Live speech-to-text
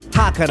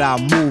how could I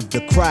move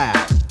the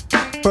crowd?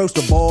 First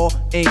of all,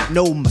 ain't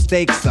no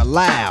mistakes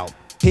allowed.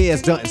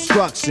 Here's the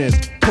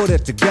instructions, put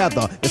it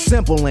together. It's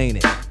simple, ain't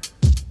it?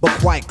 But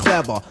quite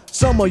clever.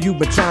 Some of you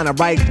been trying to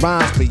write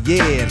rhymes for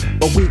years,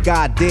 but we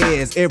got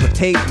dares,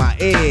 irritate my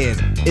ears.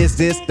 Is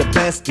this the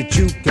best that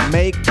you can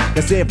make?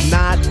 Cause if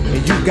not,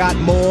 and you got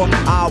more,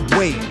 I'll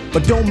wait.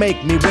 But don't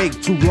make me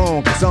wait too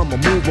long, cause I'ma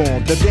move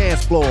on the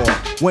dance floor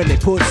when they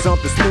put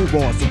something smooth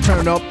on. So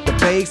turn up the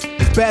bass,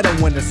 it's better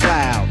when it's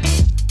loud,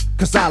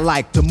 cause I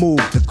like to move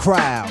the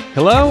crowd.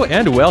 Hello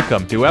and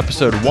welcome to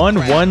episode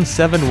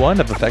 1171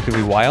 of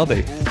Effectively Wild,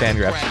 a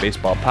Fangraphs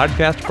baseball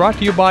podcast brought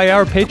to you by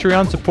our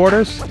Patreon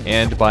supporters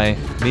and by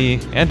me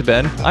and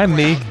Ben. I'm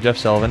me, Jeff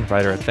Sullivan,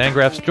 writer at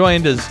Fangraphs,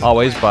 joined as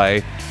always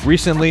by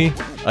recently,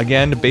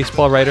 again,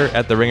 baseball writer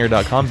at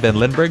TheRinger.com, Ben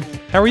Lindbergh.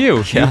 How are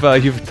you? Yeah.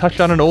 You've touched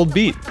on an old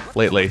beat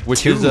lately,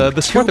 which is the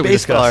sport that we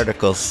discussed. Two baseball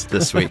articles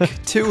this week.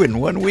 2 in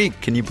 1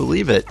 week. Can you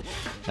believe it?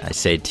 I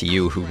say to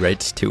you who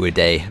writes 2 a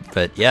day,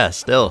 but yeah,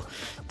 still,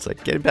 it's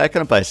like getting back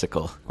on a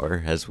bicycle,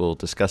 or as we'll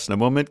discuss in a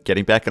moment,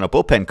 getting back on a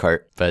bullpen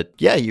cart. But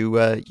yeah, you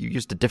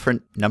used a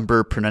different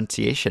number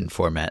pronunciation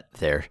format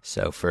there.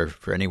 So for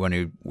anyone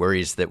who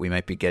worries that we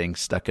might be getting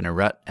stuck in a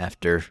rut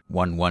after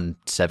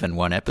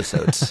 1171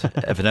 episodes,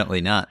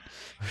 evidently not.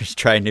 We're just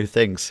trying new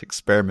things,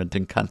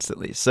 experimenting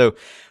constantly. So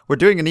we're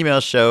doing an email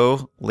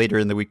show later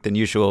in the week than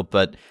usual,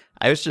 but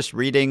I was just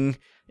reading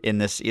in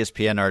this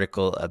ESPN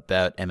article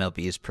about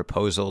MLB's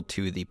proposal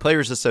to the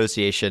Players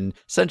Association.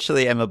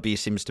 Essentially, MLB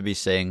seems to be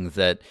saying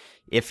that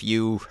if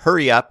you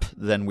hurry up,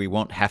 then we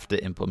won't have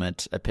to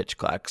implement a pitch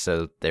clock.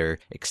 So they're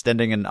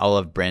extending an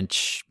olive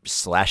branch /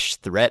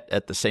 threat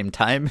at the same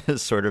time,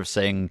 sort of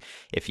saying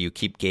if you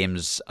keep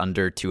games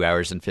under 2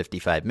 hours and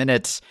 55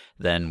 minutes,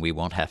 then we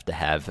won't have to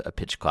have a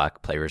pitch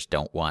clock. Players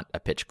don't want a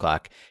pitch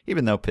clock,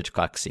 even though pitch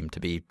clocks seem to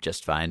be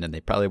just fine, and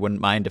they probably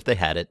wouldn't mind if they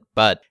had it.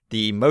 But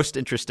the most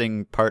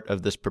interesting part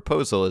of this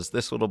proposal is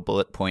this little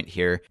bullet point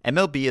here.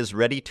 MLB is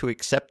ready to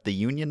accept the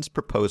union's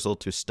proposal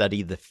to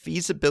study the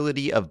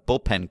feasibility of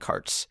bullpen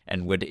carts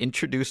and would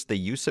introduce the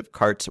use of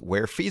carts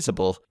where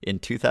feasible in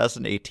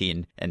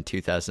 2018 and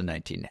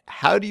 2019.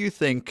 How do you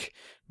think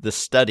the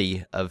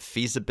study of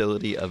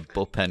feasibility of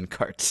bullpen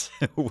carts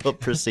will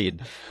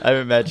proceed? I'm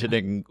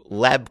imagining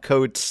lab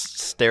coats,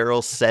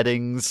 sterile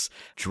settings,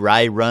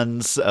 dry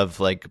runs of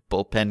like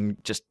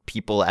bullpen, just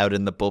people out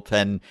in the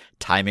bullpen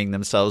timing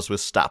themselves with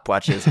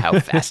stopwatches. How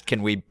fast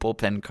can we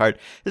bullpen cart?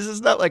 This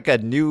is not like a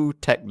new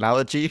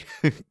technology.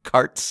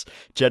 Carts,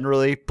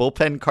 generally,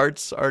 bullpen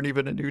carts aren't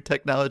even a new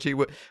technology.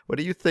 What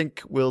do you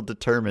think will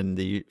determine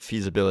the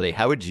feasibility?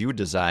 How would you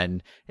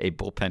design a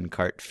bullpen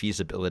cart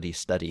feasibility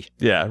study?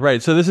 Yeah,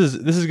 right. So this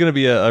is going to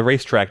be a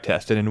racetrack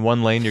test, and in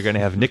one lane you're going to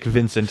have Nick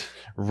Vincent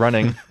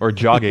running or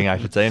jogging, I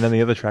should say, and on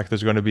the other track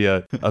there's going to be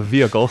a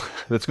vehicle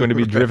that's going to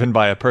be driven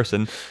by a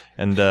person,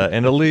 and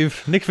it'll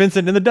leave Nick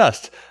Vincent in the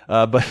dust.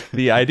 But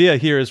the idea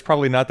here is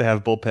probably not to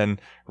have bullpen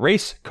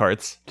race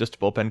carts, just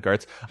bullpen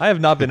carts. I have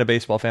not been a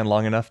baseball fan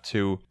long enough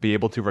to be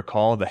able to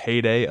recall the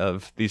heyday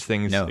of these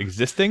things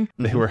existing.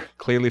 They were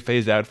clearly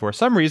phased out for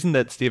some reason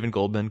that Stephen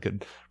Goldman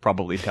could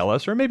probably tell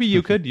us, or maybe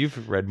you could.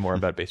 You've read more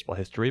about baseball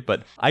history,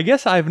 but I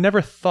guess I've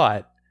never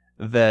thought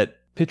that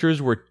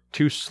pitchers were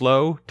too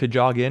slow to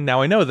jog in.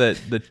 Now, I know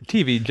that the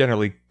TV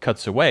generally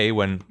cuts away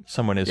when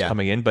someone is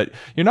coming in, but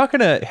you're not going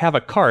to have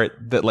a cart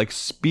that like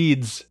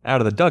speeds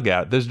out of the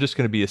dugout. There's just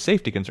going to be a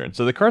safety concern.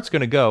 So the cart's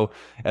going to go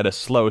at a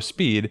slow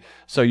speed.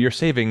 So you're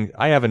saving,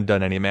 I haven't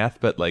done any math,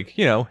 but like,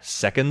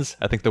 seconds.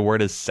 I think the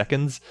word is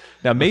seconds.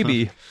 Now,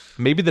 maybe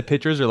the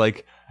pitchers are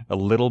like a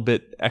little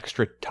bit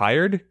extra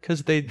tired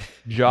because they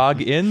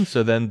jog in,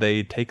 so then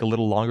they take a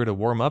little longer to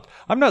warm up.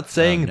 I'm not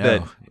saying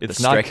that it's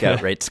the not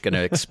strikeout rate's going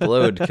to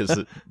explode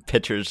because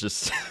pitchers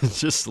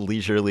just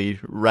leisurely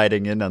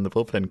riding in on the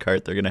bullpen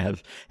cart. They're going to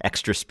have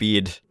extra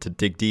speed to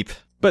dig deep.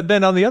 But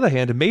then on the other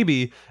hand,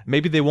 maybe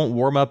they won't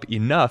warm up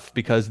enough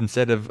because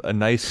instead of a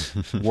nice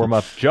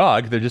warm-up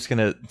jog, they're just going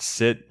to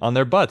sit on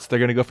their butts. They're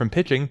going to go from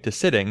pitching to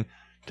sitting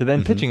to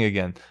then pitching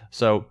again.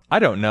 So I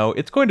don't know.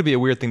 It's going to be a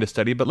weird thing to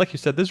study, but like you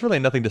said, there's really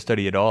nothing to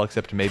study at all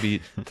except maybe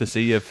to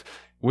see if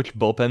which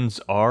bullpens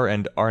are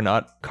and are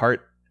not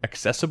cart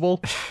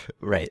accessible.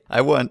 Right. I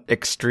want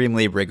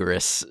extremely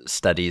rigorous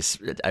studies.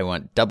 I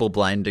want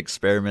double-blind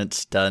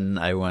experiments done.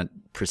 I want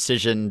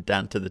precision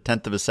down to the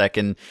 10th of a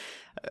second.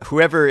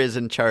 Whoever is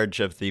in charge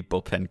of the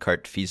bullpen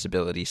cart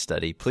feasibility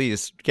study,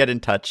 please get in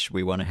touch.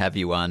 We want to have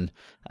you on.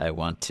 I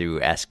want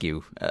to ask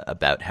you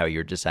about how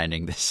you're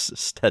designing this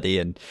study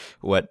and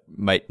what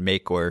might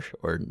make or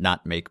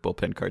not make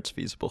bullpen carts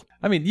feasible.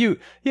 I mean, you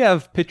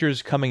have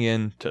pitchers coming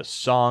in to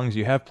songs.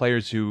 You have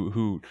players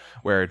who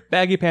wear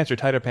baggy pants or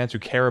tighter pants who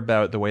care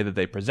about the way that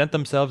they present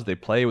themselves. They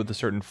play with a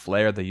certain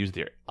flair. They use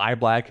their eye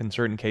black in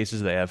certain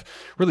cases. They have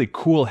really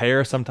cool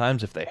hair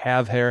sometimes if they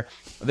have hair.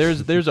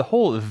 There's a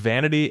whole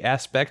vanity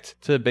aspect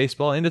to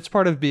baseball, and it's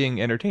part of being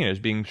entertainers,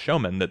 being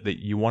showmen, that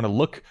you want to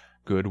look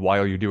good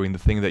while you're doing the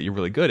thing that you're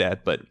really good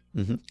at. But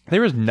Mm-hmm.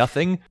 there is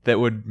nothing that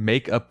would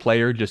make a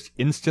player just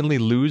instantly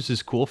lose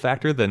his cool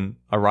factor than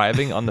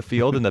arriving on the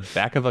field in the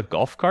back of a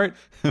golf cart.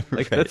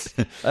 Like that's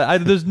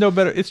there's no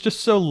better. It's just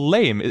so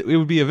lame. It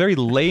would be a very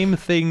lame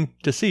thing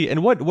to see.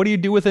 And what do you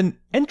do with an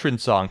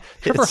entrance song?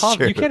 Trevor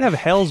Hoffman. You can't have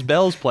Hell's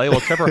Bells play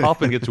while Trevor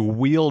Hoffman gets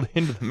wheeled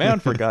into the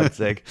mound, for God's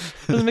sake.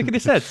 Doesn't make any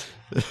sense.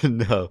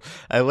 No,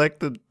 I like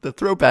the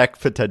throwback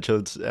potential.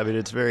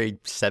 It's very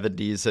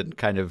 70s and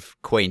kind of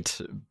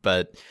quaint,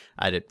 but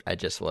I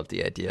just love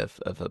the idea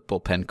of a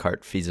bullpen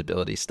cart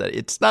feasibility study.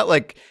 It's not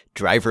like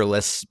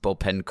driverless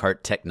bullpen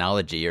cart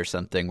technology or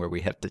something where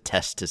we have to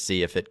test to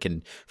see if it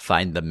can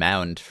find the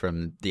mound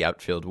from the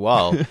outfield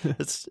wall.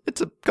 It's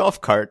a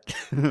golf cart.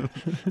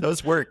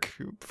 Those work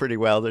pretty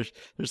well.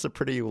 There's a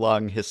pretty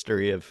long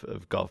history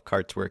of golf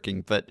carts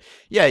working, but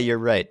yeah, you're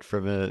right.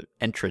 From an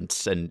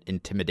entrance and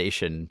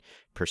intimidation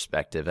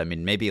perspective,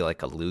 maybe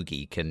like a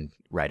loogie can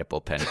ride a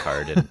bullpen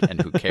cart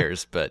and who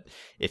cares, but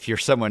if you're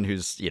someone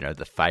who's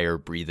the fire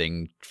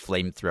breathing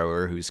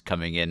flamethrower who's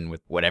coming in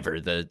with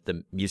whatever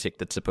the music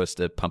that's supposed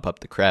to pump up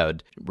the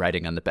crowd,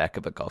 riding on the back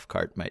of a golf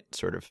cart might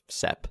sort of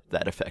sap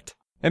that effect.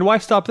 And why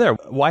stop there?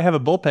 Why have a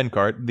bullpen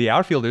cart? The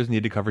outfielders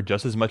need to cover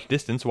just as much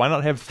distance. Why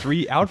not have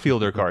 3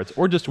 outfielder carts?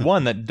 Or just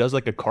one that does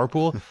like a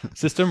carpool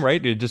system,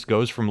 right? It just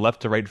goes from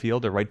left to right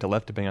field or right to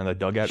left, depending on the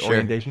dugout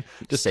orientation.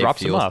 Just Safe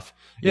drops field. them off.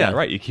 Yeah,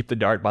 right. You keep the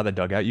dart by the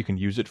dugout. You can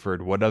use it for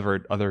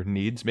whatever other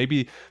needs.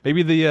 Maybe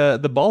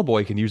the ball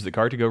boy can use the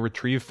cart to go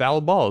retrieve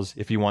foul balls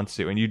if he wants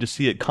to. And you just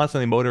see it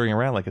constantly motoring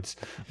around like it's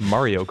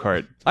Mario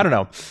Kart. I don't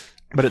know.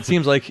 But it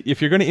seems like if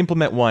you're going to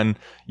implement one,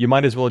 you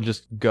might as well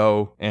just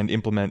go and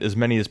implement as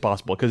many as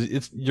possible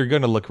because you're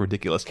going to look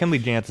ridiculous.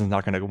 Kenley Jansen's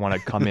not going to want to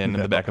come in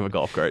the back of a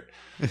golf cart.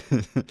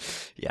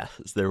 Yeah,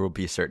 there will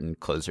be certain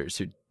closers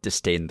who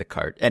disdain the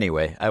cart.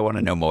 Anyway, I want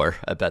to know more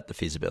about the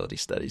feasibility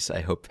studies.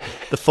 I hope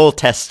the full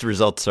test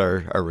results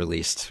are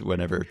released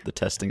whenever the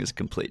testing is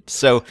complete.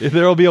 So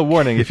there will be a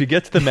warning. If you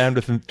get to the mound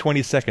within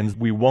 20 seconds,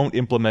 we won't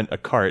implement a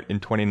cart in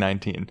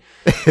 2019.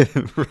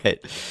 Right.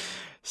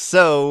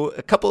 So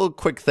a couple of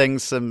quick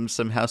things,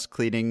 some house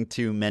cleaning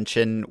to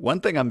mention.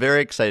 One thing I'm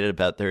very excited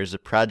about, there is a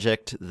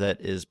project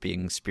that is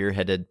being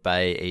spearheaded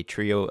by a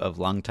trio of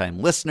longtime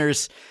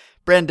listeners,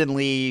 Brandon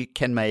Lee,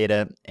 Ken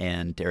Maeda,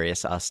 and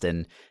Darius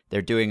Austin.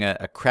 They're doing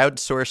a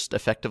crowdsourced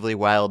Effectively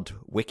Wild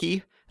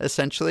wiki,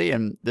 essentially,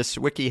 and this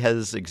wiki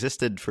has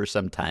existed for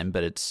some time,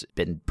 but it's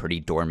been pretty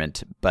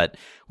dormant. But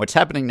what's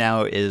happening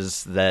now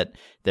is that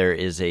there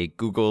is a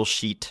Google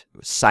Sheet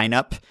sign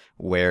up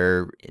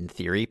where, in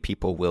theory,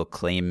 people will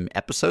claim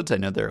episodes. I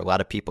know there are a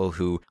lot of people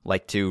who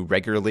like to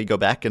regularly go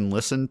back and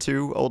listen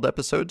to old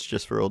episodes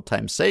just for old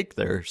time's sake.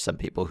 There are some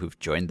people who've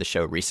joined the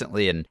show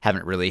recently and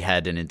haven't really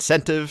had an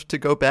incentive to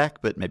go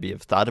back, but maybe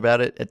have thought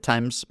about it at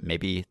times.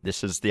 Maybe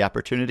this is the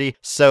opportunity.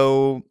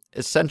 So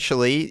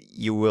essentially,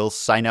 you will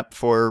sign up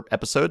for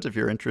episodes if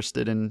you're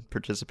interested in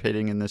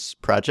participating in this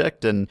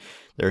project, and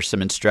there are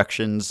some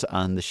instructions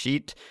on the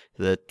sheet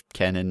that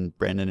Ken and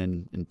Brandon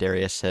and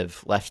Darius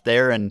have left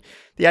there, and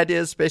the idea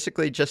is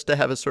basically just to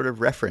have a sort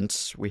of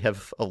reference. We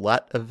have a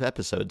lot of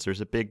episodes.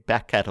 There's a big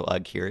back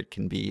catalog here. It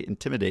can be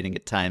intimidating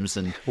at times.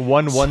 And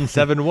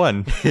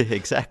 1171.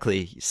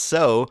 Exactly.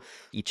 So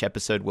each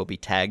episode will be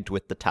tagged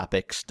with the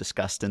topics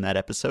discussed in that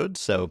episode.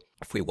 So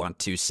if we want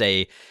to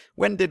say,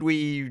 when did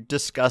we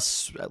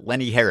discuss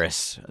Lenny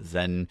Harris?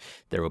 Then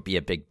there will be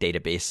a big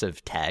database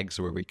of tags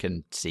where we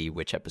can see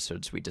which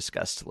episodes we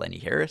discussed Lenny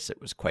Harris.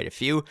 It was quite a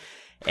few.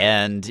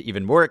 And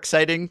even more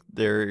exciting,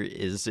 there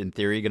is, in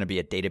theory, going to be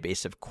a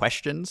database of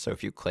questions. So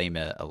if you claim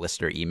a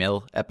listener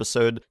email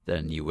episode,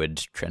 then you would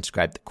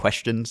transcribe the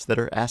questions that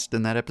are asked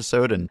in that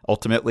episode. And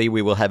ultimately,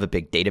 we will have a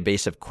big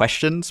database of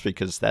questions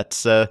because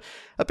that's a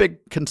big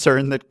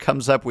concern that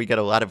comes up. We get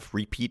a lot of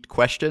repeat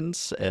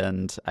questions,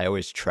 and I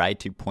always try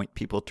to point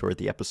people toward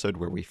the episode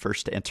where we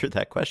first answered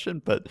that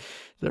question. But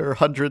there are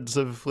hundreds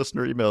of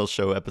listener email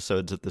show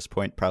episodes at this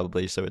point,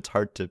 probably, so it's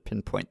hard to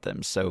pinpoint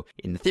them. So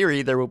in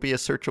theory, there will be a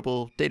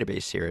searchable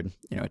database here. And,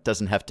 it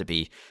doesn't have to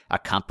be a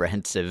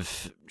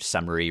comprehensive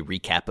summary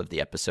recap of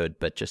the episode,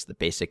 but just the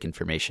basic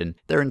information.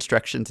 There are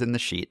instructions in the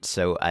sheet,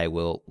 so I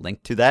will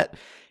link to that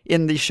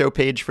in the show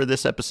page for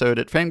this episode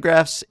at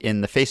Fangraphs,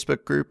 in the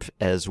Facebook group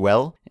as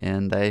well.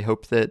 And I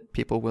hope that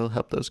people will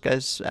help those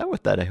guys out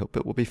with that. I hope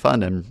it will be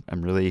fun.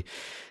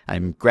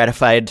 I'm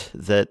gratified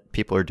that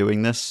people are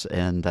doing this,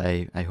 and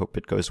I hope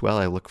it goes well.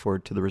 I look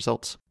forward to the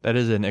results. That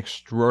is an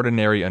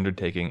extraordinary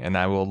undertaking, and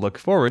I will look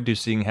forward to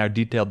seeing how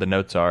detailed the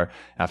notes are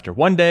after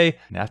one day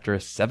and after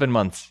 7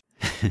 months.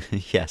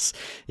 Yes.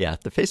 Yeah.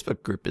 The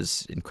Facebook group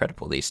is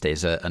incredible these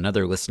days.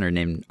 Another listener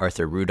named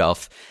Arthur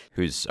Rudolph,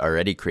 who's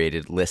already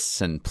created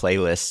lists and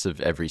playlists of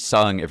every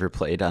song ever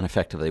played on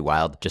Effectively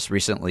Wild, just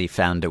recently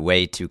found a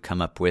way to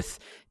come up with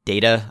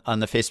data on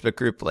the Facebook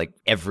group, like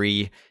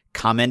every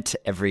comment,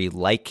 every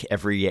like,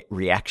 every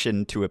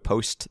reaction to a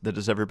post that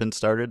has ever been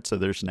started. So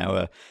there's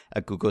now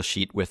a Google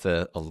Sheet with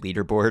a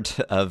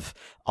leaderboard of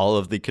all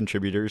of the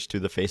contributors to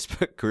the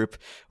Facebook group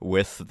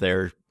with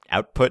their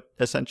output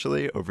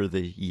essentially over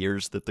the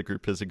years that the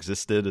group has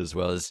existed, as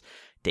well as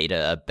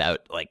data about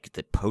like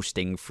the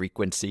posting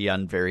frequency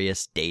on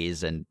various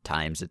days and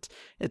times.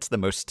 It's the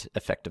most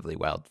effectively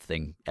wild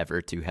thing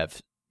ever to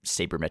have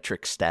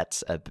sabermetric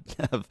stats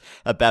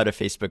about a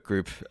Facebook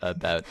group,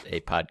 about a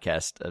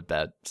podcast,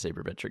 about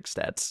sabermetric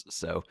stats.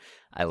 So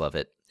I love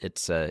it.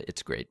 It's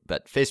great.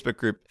 But Facebook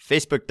group,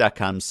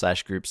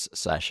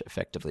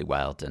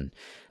 facebook.com/groups/effectivelywild. And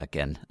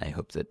again, I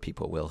hope that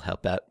people will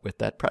help out with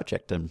that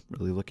project. I'm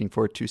really looking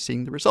forward to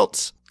seeing the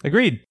results.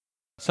 Agreed.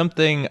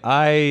 Something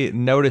I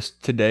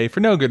noticed today for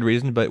no good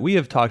reason, but we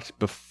have talked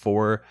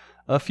before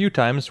a few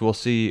times. We'll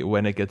see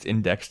when it gets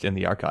indexed in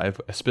the archive,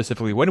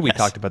 specifically when we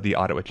talked about the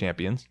Ottawa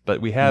Champions.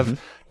 But we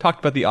have talked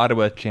about the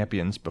Ottawa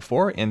Champions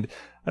before, and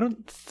I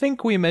don't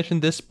think we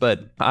mentioned this,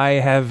 but I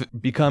have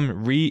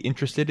become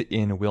re-interested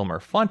in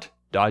Wilmer Font,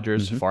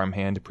 Dodgers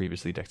farmhand,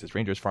 previously Texas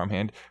Rangers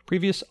farmhand,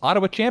 previous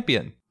Ottawa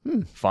champion.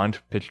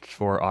 Font pitched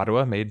for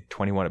Ottawa, made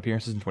 21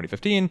 appearances in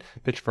 2015,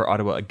 pitched for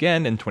Ottawa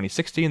again in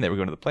 2016. They were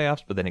going to the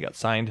playoffs, but then he got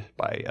signed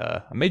by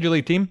a major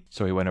league team,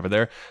 so he went over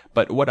there.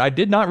 But what I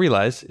did not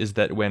realize is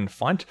that when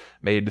Font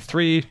made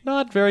 3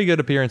 not very good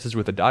appearances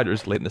with the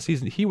Dodgers late in the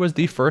season, he was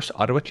the first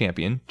Ottawa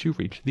champion to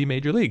reach the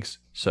major leagues.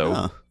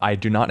 So I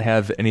do not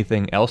have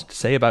anything else to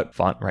say about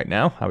Font right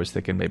now. I was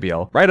thinking maybe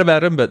I'll write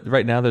about him, but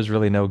right now there's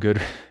really no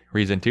good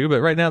reason to,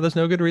 but right now there's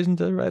no good reason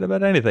to write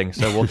about anything,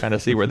 so we'll kind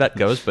of see where that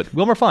goes. But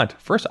Wilmer Font,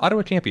 first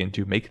Ottawa champion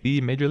to make the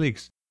major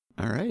leagues.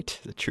 All right,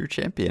 the true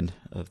champion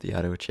of the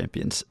Ottawa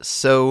Champions.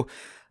 So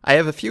I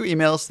have a few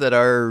emails that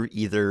are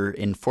either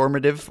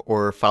informative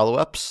or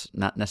follow-ups,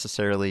 not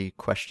necessarily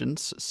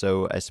questions,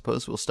 so I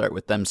suppose we'll start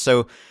with them.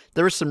 So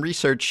there was some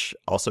research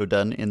also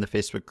done in the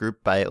Facebook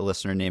group by a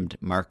listener named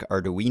Mark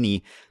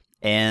Arduini,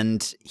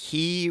 and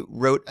he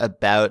wrote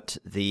about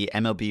the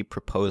MLB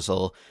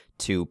proposal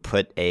to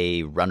put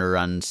a runner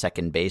on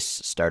second base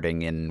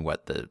starting in,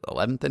 the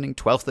 11th inning,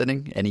 12th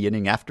inning, any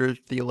inning after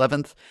the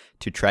 11th,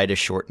 to try to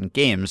shorten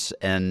games.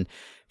 And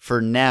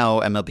for now,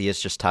 MLB is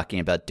just talking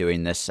about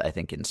doing this, I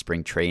think, in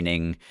spring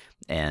training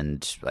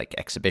and like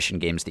exhibition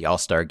games, the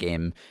All-Star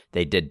game.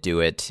 They did do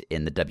it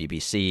in the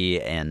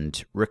WBC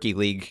and Rookie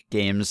League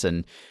games.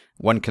 And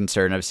one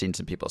concern I've seen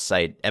some people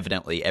cite,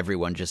 evidently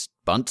everyone just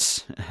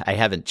bunts. I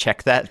haven't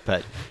checked that,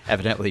 but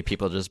evidently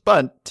people just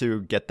bunt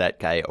to get that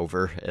guy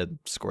over and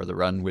score the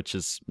run, which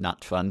is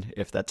not fun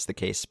if that's the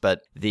case.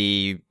 But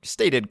the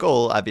stated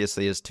goal,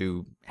 obviously, is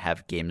to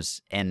have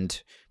games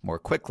end more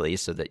quickly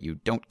so that you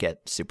don't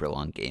get super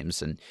long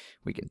games. And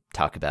we can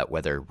talk about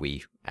whether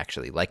we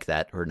actually like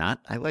that or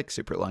not. I like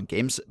super long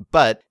games,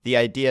 but the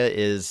idea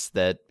is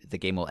that the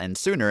game will end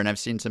sooner. And I've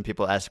seen some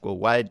people ask, well,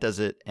 why does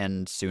it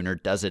end sooner?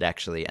 Does it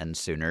actually end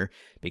sooner?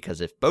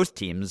 Because if both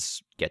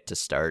teams get to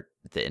start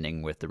the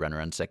inning with the runner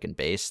on second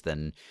base,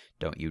 then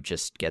don't you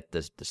just get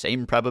the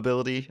same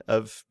probability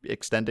of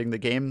extending the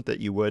game that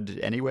you would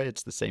anyway?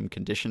 It's the same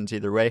conditions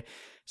either way.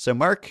 So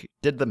Mark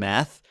did the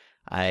math.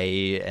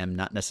 I am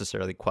not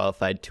necessarily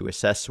qualified to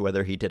assess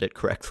whether he did it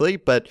correctly,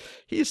 but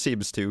he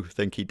seems to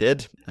think he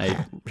did.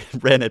 I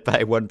ran it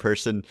by one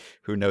person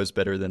who knows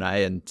better than I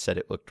and said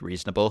it looked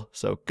reasonable.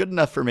 So good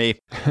enough for me.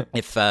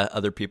 If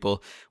other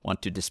people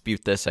want to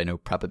dispute this, I know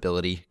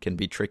probability can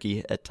be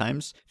tricky at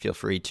times. Feel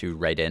free to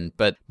write in.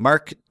 But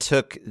Mark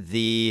took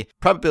the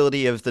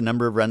probability of the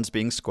number of runs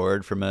being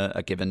scored from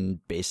a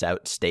given base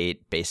out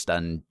state based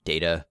on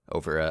data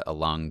over a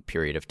long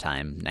period of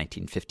time,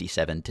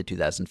 1957 to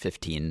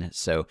 2015.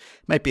 So it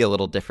might be a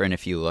little different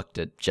if you looked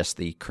at just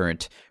the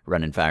current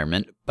run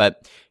environment.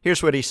 But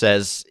here's what he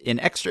says. In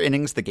extra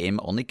innings, the game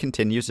only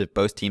continues if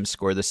both teams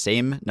score the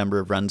same number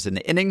of runs in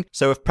the inning.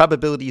 So if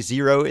probability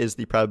 0 is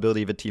the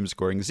probability of a team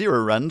scoring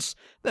 0 runs,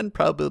 then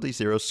probability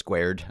 0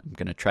 squared, I'm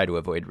going to try to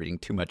avoid reading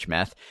too much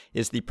math,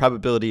 is the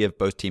probability of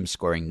both teams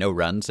scoring no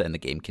runs and the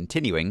game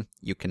continuing.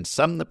 You can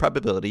sum the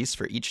probabilities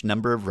for each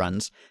number of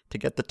runs to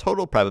get the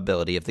total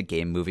probability of the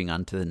game moving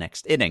on to the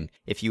next inning.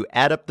 If you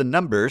add up the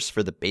numbers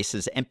for the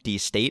bases empty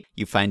state,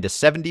 you find a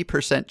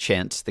 70%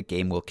 chance the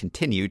game will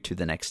continue to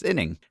the next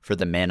inning. For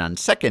the man on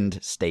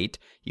second state,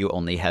 you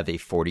only have a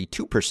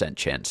 42%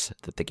 chance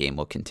that the game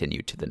will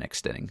continue to the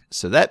next inning.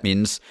 So that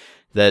means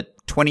that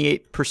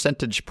 28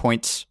 percentage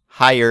points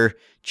higher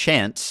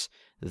chance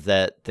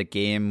that the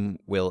game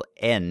will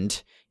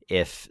end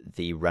if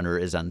the runner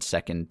is on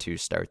second to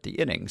start the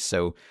inning.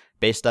 So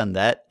based on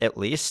that, at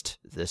least,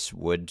 this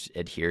would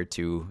adhere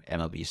to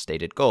MLB's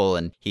stated goal.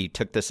 And he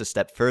took this a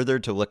step further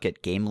to look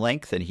at game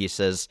length, and he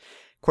says,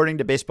 according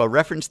to Baseball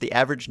Reference, the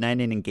average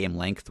 9-inning game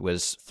length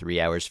was 3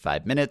 hours,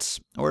 5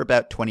 minutes, or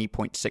about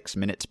 20.6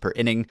 minutes per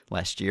inning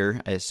last year,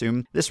 I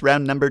assume. This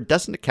round number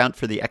doesn't account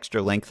for the extra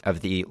length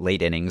of the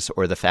late innings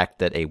or the fact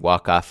that a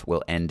walk-off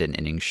will end an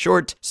inning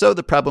short, so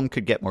the problem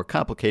could get more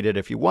complicated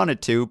if you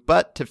wanted to,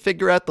 but to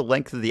figure out the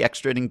length of the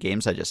extra inning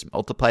games, I just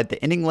multiplied the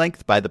inning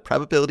length by the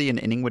probability an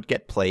inning would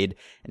get played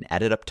and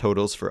added up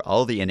totals for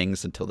all the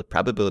innings until the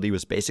probability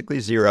was basically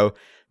 0.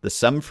 The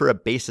sum for a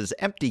bases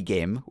empty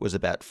game was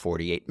about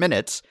 48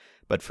 minutes,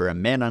 but for a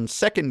man on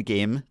second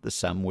game, the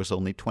sum was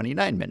only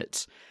 29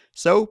 minutes.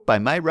 So, by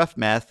my rough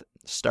math,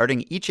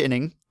 starting each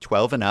inning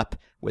 12 and up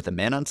with a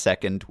man on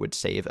second would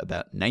save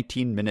about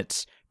 19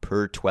 minutes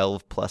per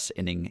 12-plus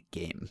inning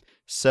game.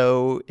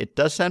 So it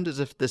does sound as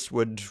if this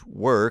would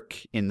work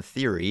in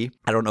theory.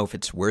 I don't know if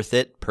it's worth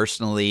it.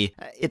 Personally,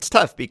 it's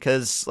tough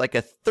because like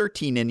a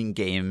 13-inning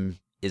game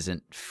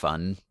isn't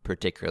fun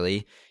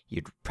particularly.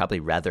 You'd probably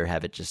rather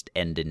have it just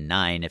end in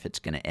 9 if it's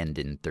going to end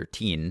in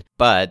 13.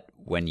 But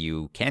when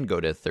you can go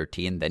to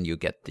 13, then you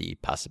get the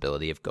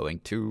possibility of going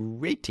to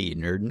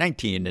 18 or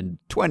 19 and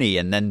 20.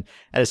 And then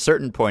at a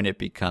certain point, it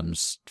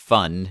becomes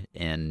fun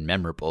and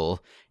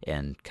memorable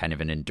and kind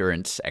of an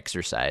endurance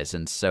exercise.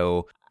 And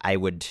so I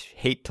would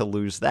hate to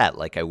lose that.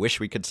 Like, I wish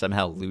we could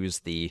somehow lose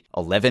the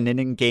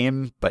 11-inning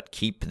game, but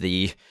keep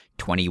the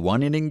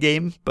 21-inning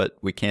game. But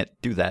we can't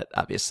do that,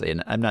 obviously.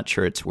 And I'm not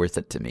sure it's worth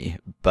it to me.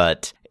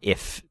 But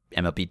if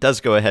MLB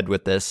does go ahead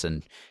with this,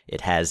 and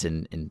it has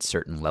in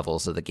certain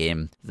levels of the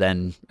game,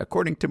 then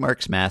according to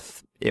Mark's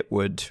math, it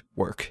would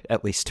work,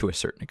 at least to a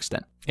certain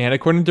extent. And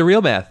according to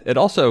real math, it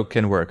also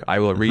can work. I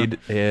will read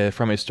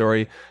from a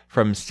story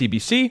from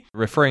CBC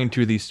referring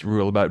to this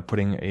rule about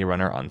putting a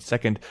runner on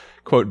second.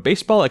 Quote,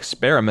 baseball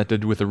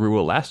experimented with the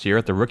rule last year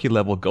at the rookie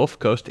level Gulf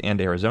Coast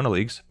and Arizona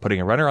leagues, putting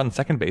a runner on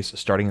second base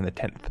starting in the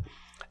 10th.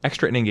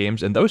 Extra inning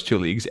games in those two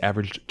leagues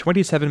averaged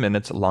 27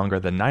 minutes longer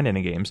than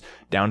 9-inning games,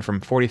 down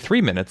from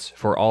 43 minutes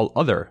for all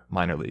other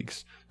minor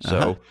leagues.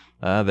 So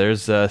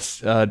there's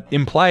an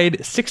implied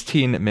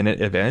 16-minute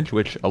advantage,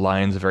 which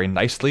aligns very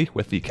nicely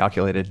with the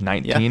calculated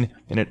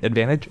 19-minute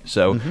advantage.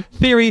 So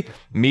theory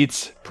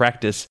meets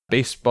practice.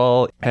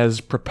 Baseball has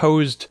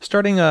proposed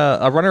starting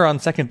a runner on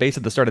second base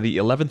at the start of the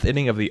 11th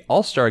inning of the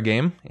All-Star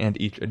game and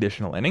each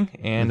additional inning.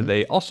 And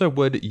they also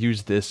would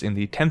use this in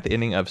the 10th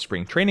inning of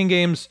spring training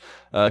games.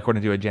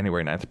 According to a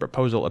January 9th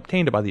proposal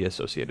obtained by the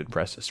Associated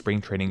Press,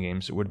 spring training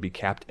games would be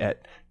capped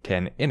at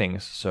 10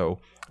 innings. So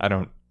I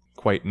don't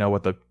quite know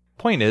what the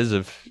point is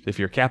if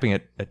you're capping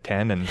it at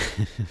 10 and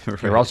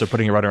Right. you're also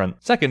putting a runner on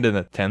second in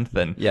the 10th,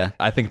 then Yeah.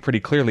 I think pretty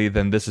clearly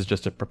then this is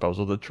just a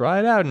proposal to try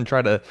it out and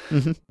try to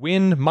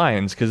win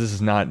minds, because this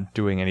is not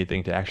doing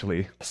anything to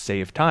actually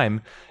save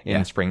time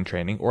in spring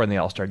training or in the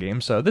All-Star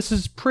game. So this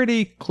is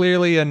pretty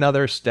clearly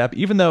another step,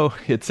 even though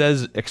it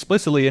says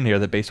explicitly in here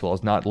that baseball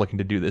is not looking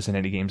to do this in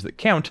any games that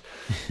count.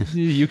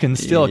 You can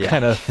still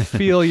kind of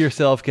feel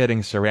yourself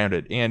getting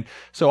surrounded. And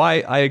so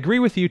I agree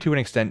with you to an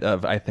extent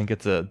of, I think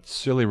it's a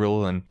silly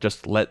rule and just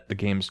let the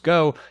games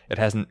go. It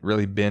hasn't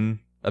really been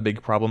a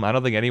big problem. I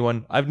don't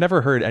think I've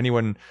never heard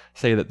anyone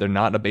say that they're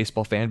not a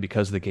baseball fan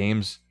because the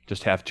games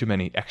just have too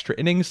many extra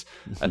innings.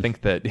 I think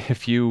that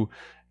if you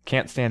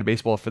can't stand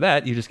baseball for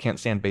that, you just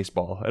can't stand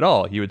baseball at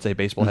all. You would say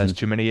baseball has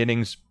too many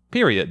innings,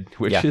 period,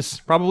 which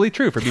is probably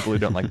true for people who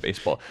don't like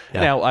baseball.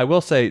 Now, I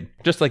will say,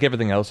 just like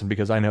everything else, and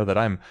because I know that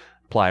I'm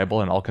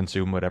pliable and I'll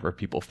consume whatever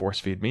people force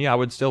feed me, I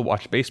would still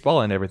watch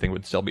baseball and everything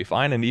would still be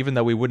fine. And even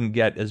though we wouldn't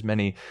get as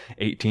many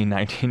 18,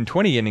 19,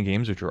 20 inning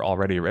games, which are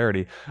already a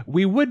rarity,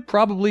 we would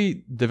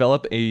probably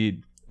develop a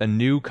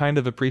new kind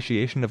of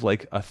appreciation of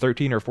like a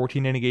 13 or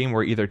 14 inning game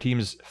where either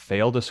teams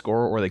fail to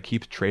score or they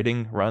keep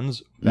trading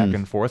runs back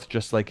and forth,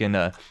 just like in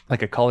a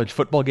college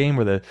football game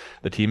where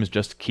the teams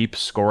just keep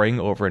scoring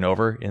over and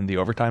over in the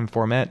overtime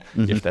format.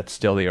 If that's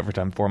still the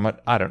overtime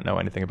format, I don't know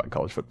anything about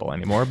college football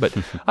anymore, but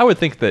I would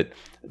think that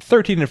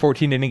 13 and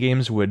 14 inning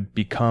games would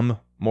become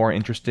more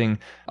interesting.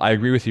 I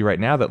agree with you right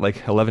now that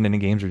like 11 inning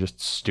games are just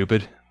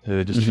stupid.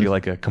 They just feel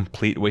like a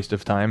complete waste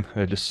of time.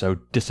 They're just so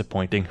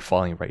disappointing,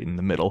 falling right in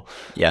the middle.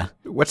 Yeah.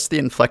 What's the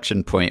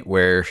inflection point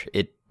where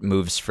it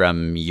moves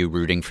from you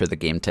rooting for the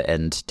game to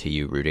end to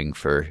you rooting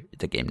for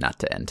the game not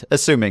to end?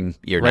 Assuming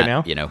you're right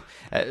not,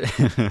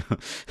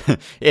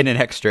 in an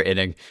extra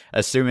inning,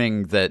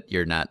 assuming that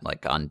you're not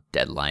like on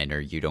deadline or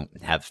you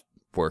don't have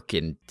work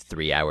in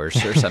 3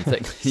 hours or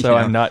something. So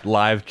I'm not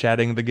live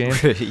chatting the game.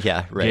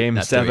 Yeah, right. Game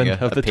Not 7 doing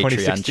of the Patreon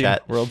 2016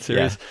 chat. World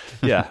Series.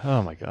 Yeah.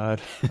 Oh my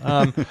God.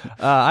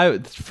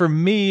 For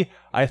me,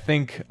 I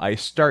think I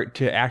start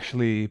to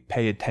actually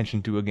pay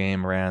attention to a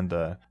game around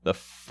the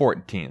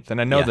 14th,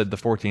 and I know that the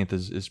 14th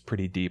is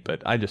pretty deep,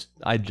 but I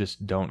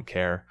just don't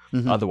care.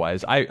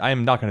 Otherwise,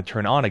 I'm not going to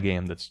turn on a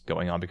game that's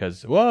going on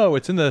because whoa,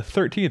 it's in the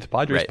 13th.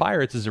 Padres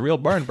Pirates is a real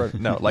barn burner.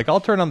 No, like I'll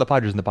turn on the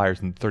Padres and the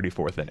Pirates in the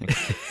 34th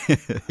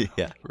inning.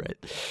 Yeah, right.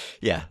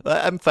 Yeah,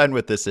 I'm fine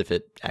with this if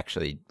it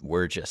actually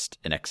were just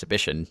an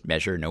exhibition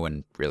measure. No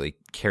one really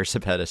cares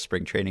about a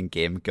spring training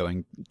game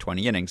going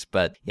 20 innings,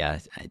 but yeah,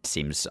 it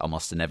seems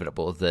almost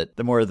inevitable that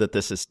the more that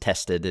this is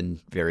tested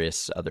in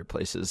various other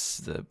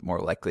places, the more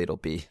likely it'll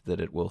be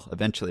that it will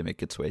eventually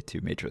make its way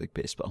to Major League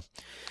Baseball.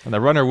 And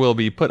the runner will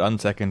be put on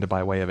second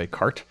by way of a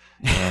cart,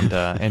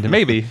 and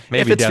maybe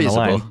if it's down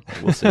feasible, the line,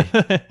 we'll see.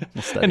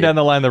 We'll study and down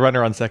the line, the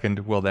runner on second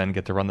will then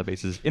get to run the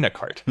bases in a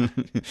cart.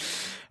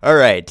 All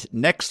right,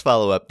 next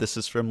follow-up. This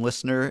is from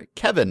listener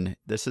Kevin.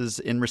 This is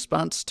in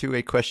response to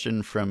a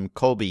question from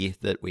Colby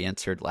that we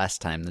answered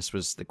last time. This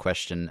was the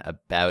question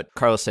about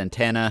Carlos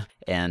Santana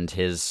and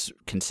his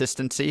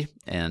consistency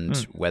and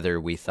whether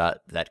we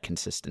thought that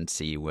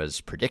consistency was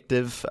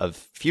predictive of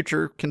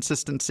future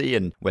consistency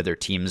and whether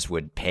teams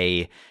would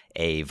pay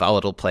a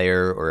volatile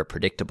player or a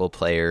predictable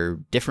player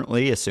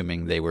differently,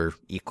 assuming they were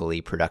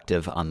equally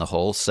productive on the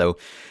whole. So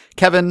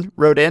Kevin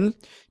wrote in,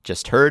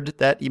 just heard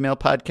that email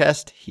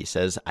podcast. He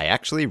says, I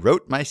actually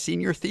wrote my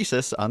senior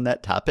thesis on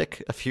that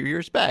topic a few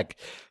years back.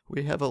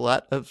 We have a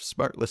lot of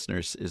smart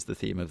listeners is the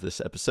theme of this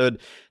episode.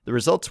 The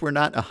results were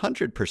not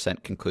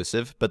 100%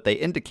 conclusive, but they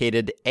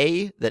indicated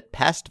A, that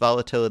past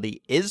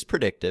volatility is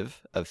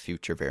predictive of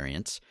future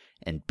variance,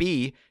 and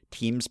B,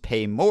 teams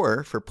pay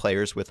more for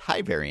players with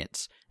high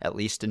variance, at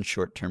least in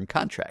short-term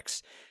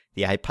contracts.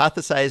 The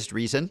hypothesized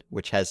reason,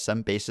 which has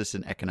some basis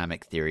in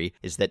economic theory,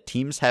 is that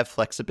teams have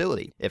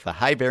flexibility. If a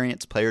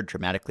high-variance player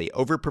dramatically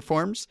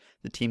overperforms,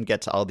 the team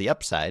gets all the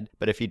upside,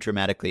 but if he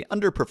dramatically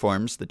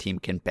underperforms, the team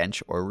can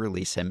bench or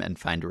release him and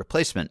find a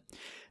replacement.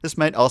 This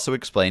might also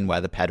explain why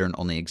the pattern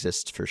only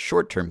exists for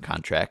short-term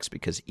contracts,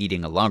 because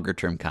eating a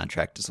longer-term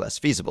contract is less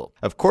feasible.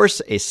 Of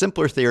course, a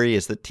simpler theory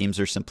is that teams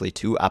are simply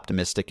too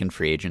optimistic in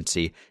free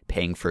agency,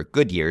 paying for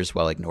good years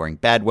while ignoring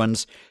bad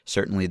ones.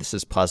 Certainly, this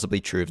is plausibly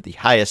true of the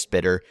highest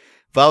bidder.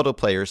 Volatile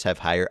players have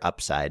higher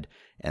upside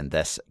and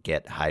thus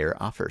get higher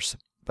offers.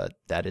 But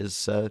that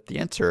is the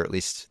answer, or at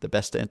least the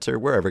best answer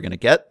we're ever going to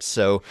get.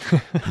 So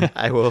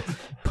I will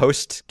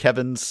post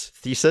Kevin's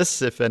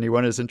thesis if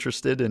anyone is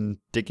interested in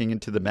digging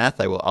into the math.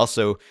 I will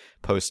also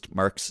post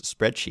Mark's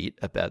spreadsheet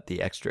about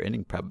the extra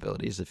inning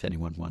probabilities if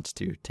anyone wants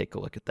to take a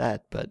look at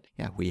that. But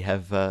yeah, we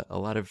have a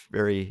lot of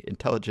very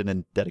intelligent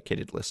and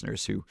dedicated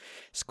listeners who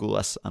school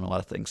us on a lot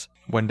of things.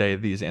 One day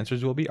these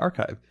answers will be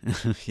archived.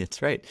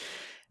 That's right.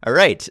 All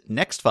right,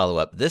 next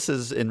follow-up. This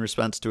is in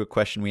response to a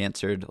question we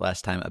answered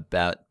last time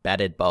about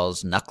batted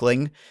balls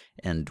knuckling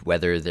and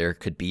whether there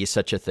could be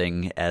such a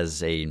thing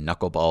as a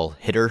knuckleball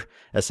hitter,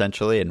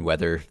 essentially, and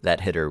whether that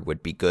hitter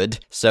would be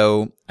good.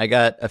 So I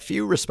got a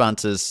few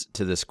responses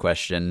to this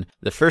question.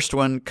 The first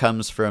one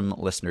comes from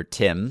listener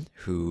Tim,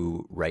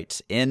 who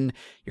writes in,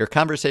 your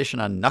conversation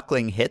on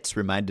knuckling hits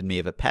reminded me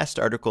of a past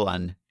article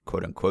on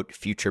quote-unquote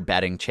future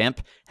batting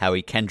champ,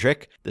 Howie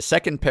Kendrick. The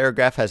second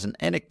paragraph has an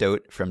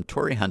anecdote from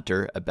Torii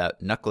Hunter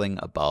about knuckling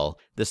a ball.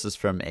 This is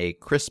from a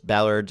Chris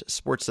Ballard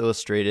Sports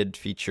Illustrated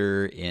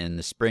feature in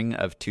the spring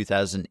of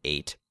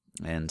 2008.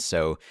 And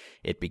so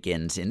it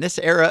begins, in this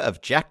era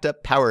of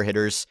jacked-up power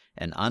hitters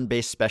and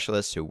on-base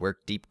specialists who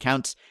work deep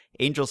counts,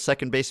 Angels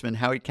second baseman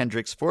Howie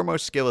Kendrick's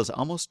foremost skill is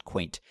almost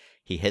quaint.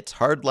 He hits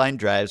hard line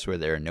drives where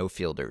there are no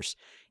fielders.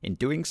 In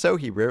doing so,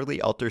 he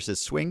rarely alters his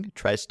swing,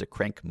 tries to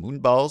crank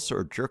moonballs,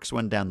 or jerks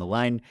one down the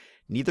line.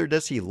 Neither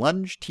does he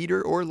lunge,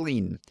 teeter, or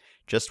lean.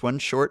 Just one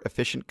short,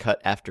 efficient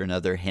cut after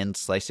another, hand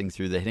slicing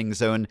through the hitting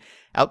zone.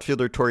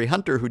 Outfielder Torii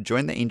Hunter, who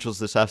joined the Angels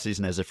this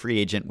offseason as a free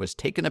agent, was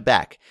taken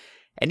aback.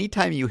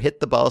 Anytime you hit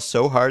the ball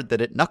so hard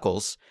that it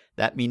knuckles,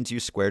 that means you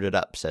squared it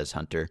up, says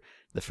Hunter.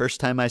 The first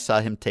time I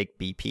saw him take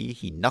BP,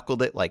 he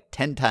knuckled it like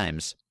 10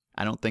 times.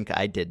 I don't think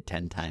I did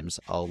 10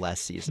 times all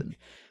last season.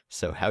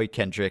 So Howie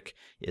Kendrick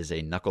is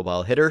a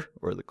knuckleball hitter,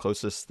 or the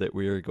closest that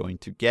we are going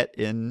to get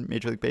in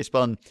Major League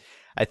Baseball. And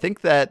I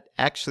think that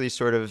actually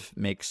sort of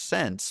makes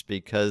sense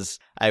because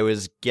I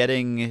was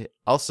getting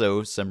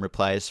also some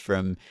replies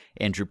from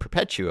Andrew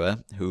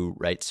Perpetua, who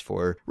writes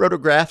for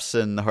Rotographs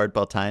and the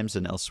Hardball Times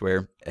and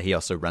elsewhere. He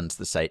also runs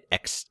the site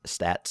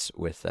XStats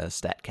with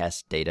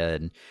StatCast data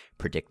and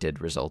predicted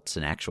results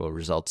and actual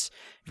results.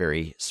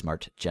 Very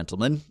smart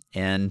gentleman.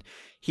 And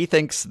he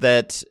thinks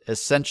that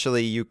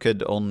essentially you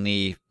could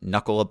only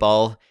knuckle a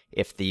ball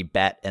if the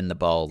bat and the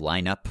ball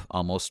line up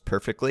almost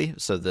perfectly.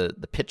 So the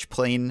pitch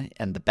plane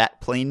and the bat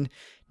plane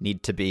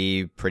need to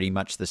be pretty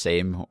much the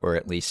same, or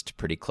at least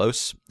pretty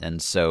close. And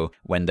so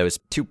when those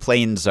two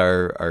planes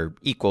are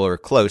equal or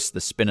close,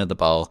 the spin of the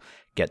ball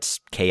gets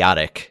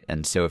chaotic.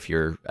 And so if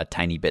you're a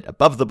tiny bit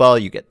above the ball,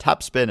 you get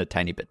top spin. A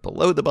tiny bit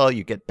below the ball,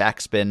 you get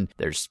back spin.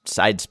 There's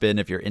side spin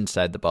if you're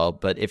inside the ball.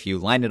 But if you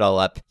line it all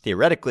up,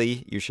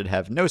 theoretically, you should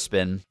have no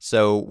spin.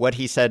 So what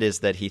he said is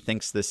that he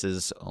thinks this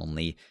is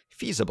only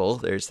feasible.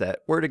 There's that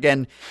word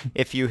again.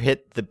 If you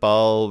hit the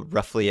ball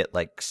roughly at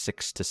like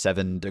 6 to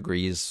 7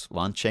 degrees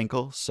launch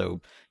angle,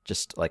 so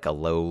just like a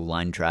low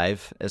line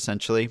drive,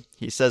 essentially.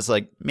 He says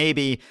like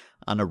maybe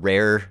on a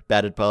rare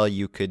batted ball,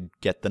 you could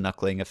get the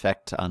knuckling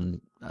effect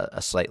on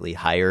a slightly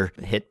higher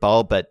hit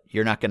ball, but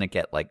you're not going to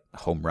get like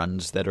home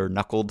runs that are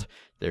knuckled.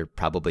 They're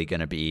probably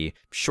going to be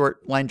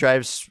short line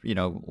drives,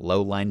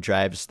 low line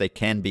drives. They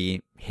can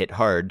be hit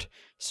hard,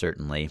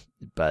 certainly,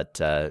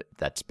 but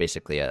that's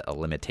basically a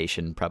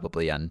limitation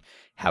probably on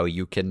how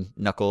you can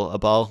knuckle a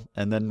ball.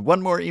 And then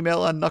one more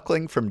email on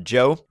knuckling from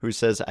Joe, who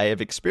says, I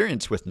have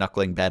experience with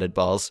knuckling batted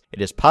balls.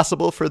 It is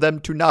possible for them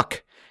to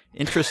knuck.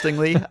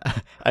 Interestingly,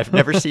 I've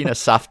never seen a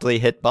softly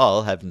hit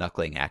ball have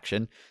knuckling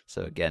action.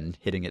 So again,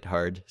 hitting it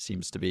hard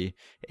seems to be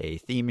a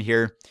theme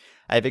here.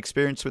 I have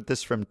experience with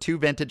this from 2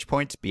 vantage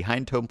points,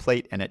 behind home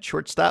plate and at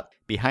shortstop.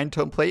 Behind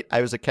home plate,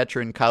 I was a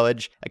catcher in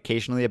college.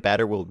 Occasionally a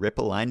batter will rip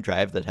a line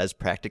drive that has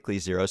practically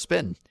zero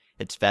spin.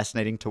 It's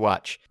fascinating to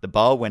watch. The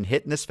ball, when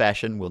hit in this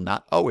fashion, will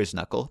not always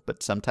knuckle,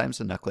 but sometimes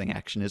the knuckling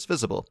action is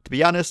visible. To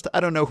be honest, I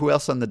don't know who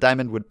else on the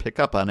diamond would pick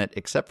up on it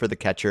except for the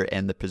catcher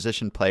and the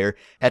position player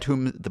at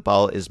whom the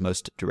ball is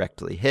most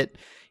directly hit.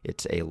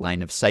 It's a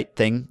line of sight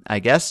thing, I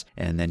guess.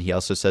 And then he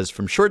also says,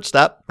 from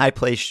shortstop, I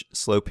play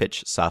slow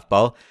pitch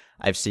softball.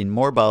 I've seen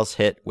more balls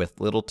hit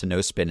with little to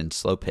no spin and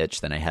slow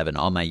pitch than I have in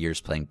all my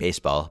years playing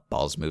baseball.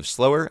 Balls move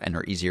slower and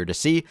are easier to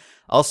see.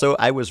 Also,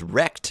 I was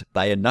wrecked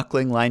by a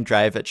knuckling line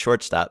drive at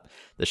shortstop.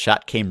 The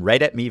shot came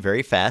right at me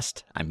very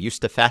fast. I'm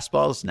used to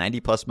fastballs, 90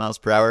 plus miles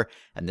per hour,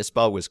 and this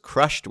ball was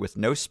crushed with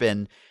no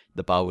spin.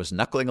 The ball was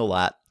knuckling a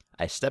lot.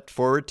 I stepped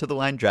forward to the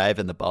line drive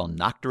and the ball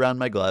knocked around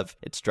my glove.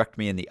 It struck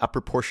me in the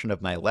upper portion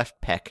of my left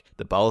pec.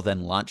 The ball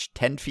then launched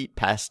 10 feet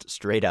past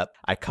straight up.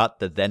 I caught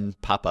the then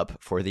pop-up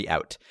for the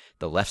out.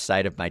 The left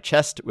side of my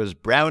chest was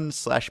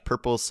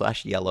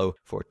brown/purple/yellow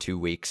for 2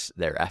 weeks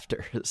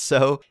thereafter.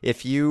 So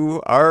if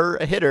you are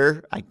a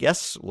hitter, I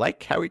guess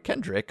like Howie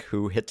Kendrick,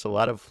 who hits a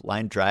lot of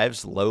line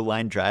drives, low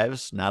line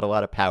drives, not a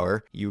lot of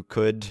power, you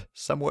could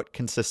somewhat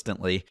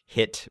consistently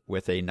hit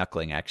with a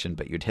knuckling action,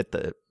 but you'd hit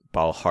the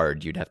ball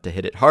hard. You'd have to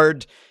hit it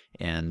hard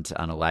and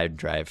on a line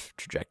drive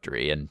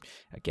trajectory. And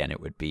again,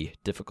 it would be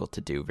difficult to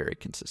do very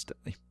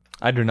consistently.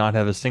 I do not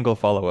have a single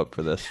follow-up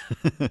for this.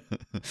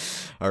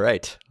 All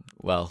right.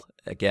 Well,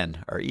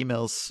 again, our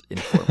emails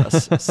inform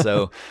us.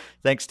 So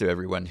thanks to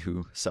everyone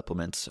who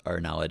supplements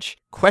our knowledge.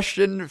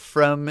 Question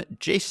from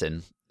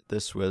Jason.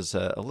 This was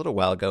a little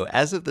while ago.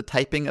 As of the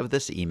typing of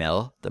this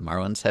email, the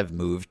Marlins have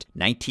moved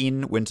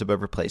 19 wins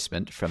above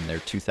replacement from their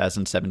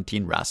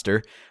 2017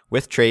 roster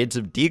with trades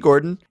of D.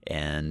 Gordon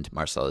and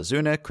Marcell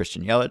Ozuna,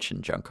 Christian Yelich,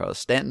 and Giancarlo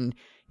Stanton.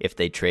 If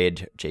they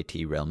trade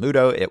JT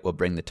Realmuto, it will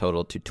bring the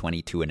total to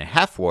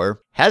 22.5 WAR.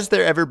 Has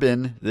there ever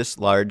been this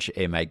large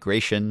a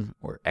migration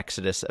or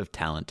exodus of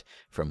talent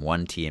from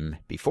one team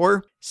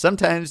before?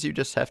 Sometimes you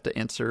just have to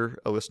answer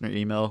a listener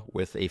email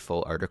with a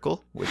full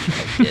article, which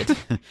I did.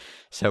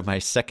 So my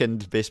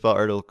second baseball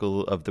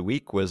article of the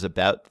week was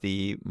about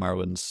the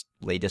Marlins'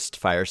 latest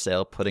fire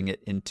sale, putting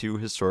it into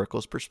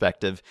historical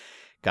perspective.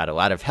 Got a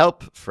lot of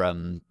help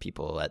from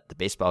people at the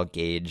Baseball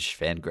Gauge,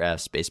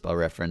 Fangraphs, Baseball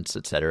Reference,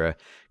 etc.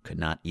 Could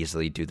not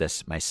easily do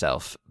this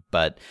myself.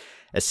 But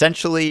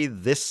essentially,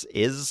 this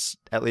is,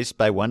 at least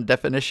by one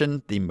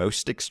definition, the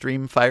most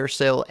extreme fire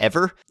sale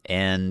ever.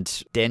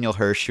 And Daniel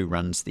Hirsch, who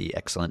runs the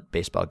excellent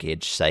Baseball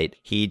Gauge site,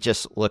 he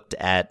just looked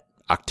at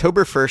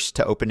October 1st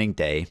to opening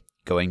day,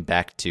 going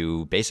back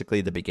to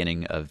basically the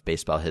beginning of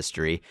baseball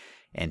history.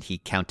 And he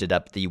counted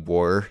up the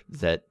WAR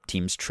that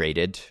teams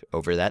traded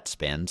over that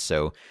span.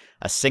 So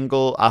a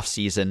single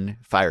off-season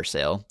fire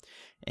sale.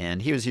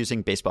 And he was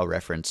using Baseball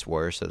Reference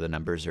WAR, so the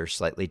numbers are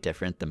slightly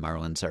different. The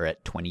Marlins are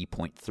at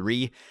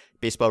 20.3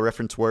 Baseball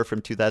Reference WAR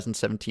from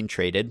 2017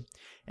 traded.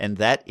 And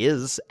that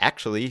is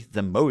actually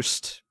the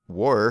most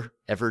WAR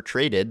ever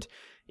traded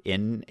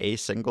in a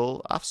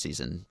single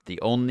offseason. The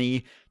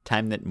only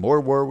time that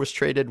more WAR was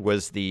traded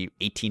was the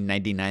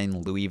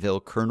 1899 Louisville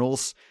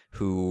Colonels,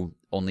 who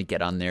only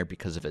get on there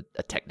because of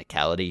a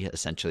technicality.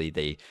 Essentially,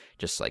 they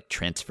just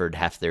transferred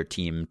half their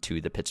team to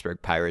the Pittsburgh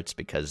Pirates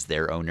because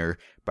their owner,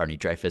 Barney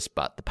Dreyfuss,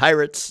 bought the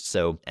Pirates.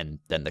 So, and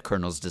then the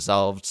Colonels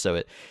dissolved. So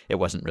it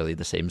wasn't really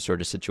the same sort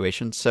of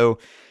situation. So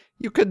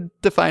you could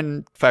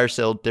define fire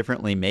sale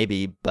differently,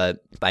 maybe,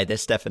 but by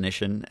this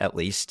definition, at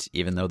least,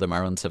 even though the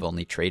Marlins have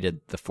only traded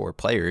the 4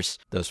 players,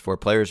 those 4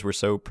 players were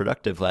so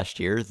productive last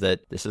year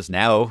that this is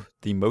now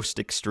the most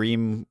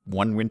extreme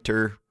one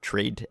winter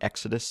trade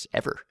exodus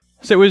ever.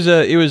 So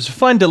it was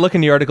fun to look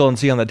in the article and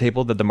see on the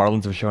table that the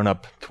Marlins have shown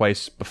up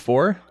twice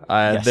before.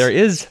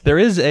 Yes. There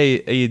is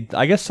a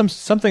I guess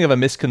something of a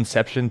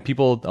misconception.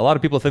 A lot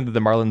of people think that the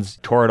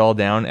Marlins tore it all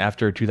down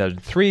after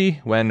 2003,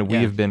 when we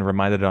have been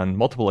reminded on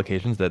multiple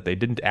occasions that they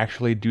didn't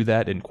actually do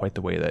that in quite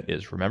the way that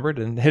is remembered.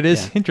 And it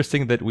is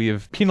interesting that we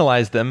have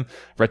penalized them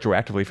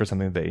retroactively for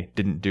something they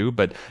didn't do.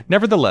 But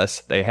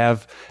nevertheless, they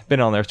have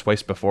been on there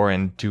twice before,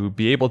 and to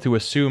be able to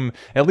assume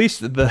at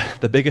least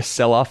the biggest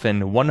sell-off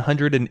in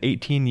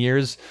 118 years,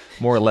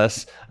 more or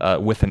less,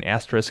 with an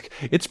asterisk,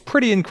 it's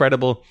pretty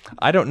incredible.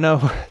 I don't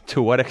know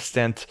to what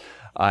extent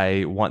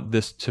I want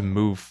this to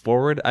move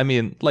forward. I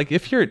mean,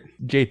 if you're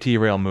JT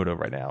Realmuto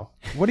right now,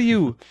 what do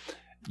you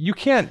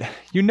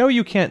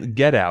can't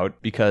get out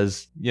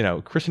because,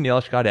 Christian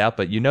Yelich got out,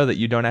 but you know that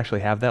you don't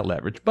actually have that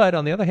leverage. But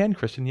on the other hand,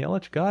 Christian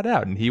Yelich got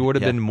out, and he would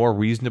have been more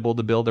reasonable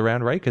to build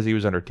around, right? Because he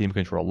was under team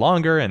control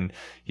longer, and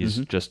he's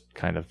just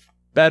kind of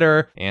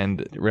better,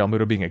 and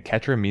Realmuto being a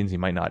catcher means he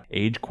might not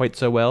age quite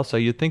so well, so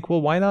you'd think,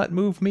 well, why not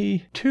move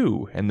me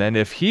too? And then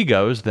if he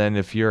goes, then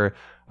if you're,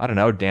 I don't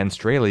know, Dan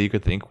Straley, you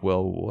could think,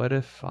 well, what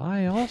if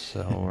I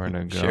also were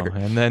to go? Sure.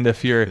 And then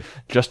if you're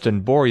Justin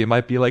Bour, you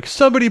might be like,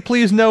 somebody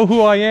please know who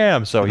I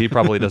am. So he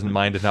probably doesn't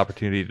mind an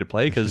opportunity to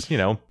play because,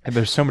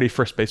 there's so many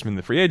first basemen in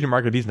the free agent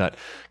market, he's not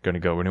going to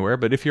go anywhere.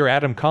 But if you're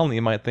Adam Conley,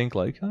 you might think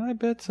I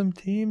bet some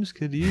teams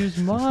could use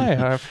my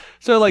arm.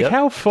 So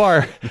how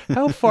far,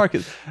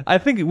 I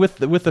think with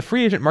the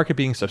free agent market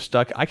being so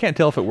stuck, I can't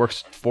tell if it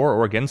works for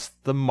or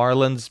against the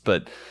Marlins,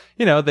 but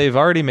they've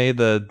already made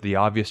the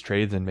obvious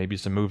trades and maybe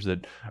some moves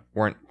that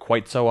weren't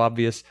quite so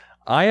obvious.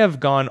 I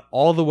have gone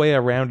all the way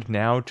around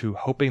now to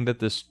hoping that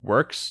this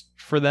works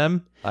for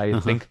them. I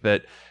think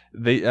that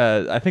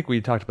I think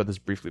we talked about this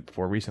briefly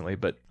before recently,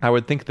 but I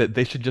would think that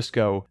they should just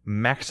go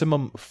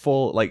maximum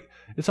full, like,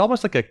 it's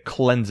almost like a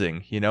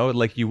cleansing,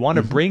 like you want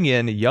to bring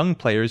in young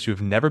players who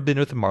have never been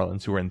with the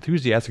Marlins, who are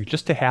enthusiastic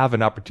just to have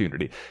an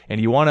opportunity. And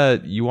you want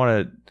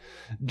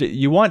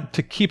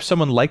to keep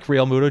someone like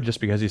Real Muto just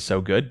because he's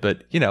so good,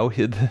 but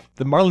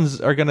the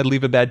Marlins are going to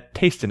leave a bad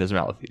taste in his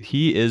mouth.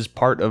 He is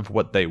part of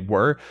what they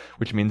were,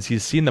 which means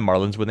he's seen the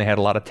Marlins when they had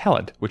a lot of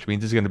talent, which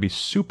means he's going to be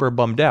super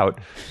bummed out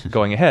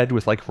going ahead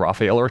with like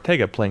Rafael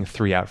Ortega playing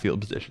 3 outfield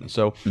positions.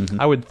 So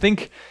I would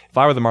think if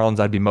I were the Marlins,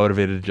 I'd be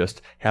motivated to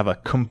just have a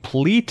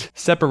complete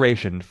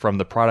separation from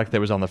the product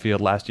that was on the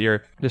field last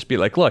year. Just be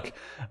like, look,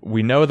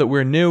 we know that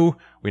we're new.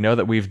 We know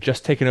that we've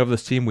just taken over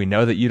this team. We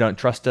know that you don't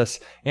trust us.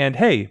 And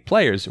hey,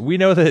 players, we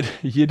know that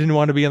you didn't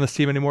want to be on this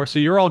team anymore, so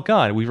you're all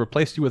gone. We've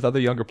replaced you with other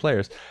younger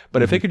players.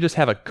 But if they could just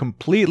have a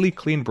completely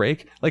clean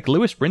break, like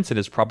Lewis Brinson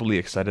is probably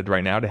excited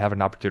right now to have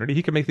an opportunity.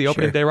 He could make the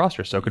opening day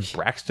roster. So could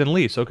Braxton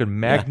Lee. So could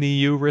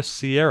Magny Uris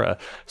Sierra.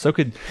 So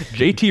could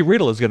JT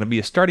Riddle is going to be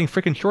a starting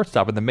freaking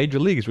shortstop in the major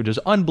leagues, which is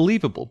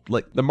unbelievable.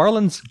 Like the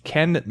Marlins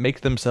can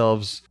make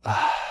themselves...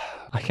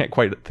 I can't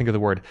quite think of the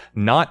word,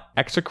 not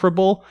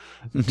execrable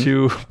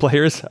to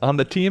players on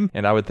the team.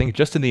 And I would think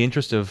just in the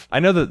interest of, I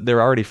know that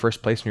they're already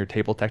first place in your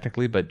table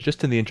technically, but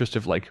just in the interest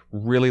of like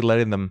really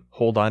letting them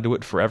hold on to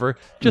it forever,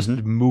 just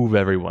move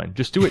everyone.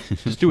 Just do it.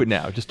 Just do it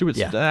now. Just do it.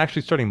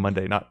 Actually starting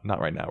Monday, not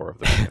right now or over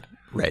the weekend.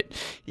 Right.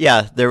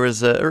 Yeah, there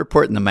was a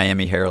report in the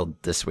Miami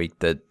Herald this week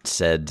that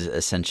said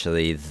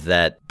essentially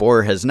that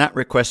Bour has not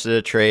requested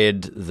a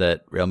trade,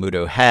 that Real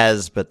Muto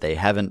has, but they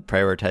haven't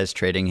prioritized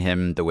trading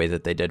him the way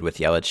that they did with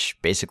Yelich,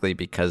 basically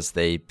because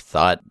they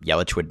thought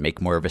Yelich would make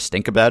more of a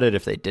stink about it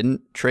if they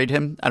didn't trade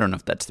him. I don't know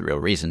if that's the real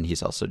reason.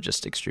 He's also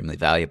just extremely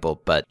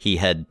valuable, but he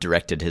had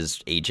directed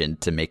his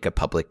agent to make a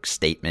public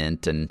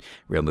statement, and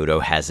Real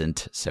Muto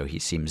hasn't, so he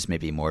seems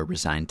maybe more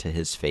resigned to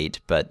his fate.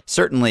 But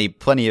certainly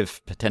plenty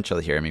of potential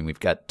here. I mean,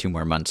 we've got 2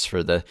 more months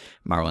for the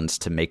Marlins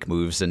to make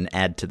moves and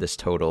add to this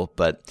total.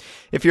 But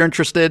if you're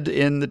interested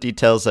in the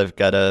details, I've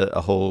got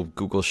a whole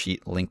Google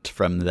sheet linked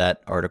from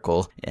that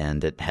article,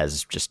 and it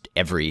has just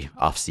every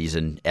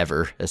offseason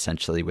ever,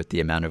 essentially, with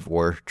the amount of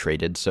WAR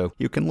traded. So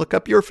you can look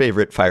up your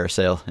favorite fire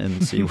sale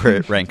and see where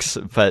it ranks.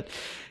 But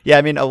yeah,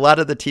 I mean, a lot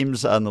of the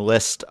teams on the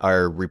list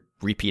are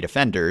repeat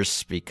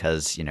offenders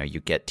because, you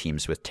get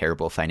teams with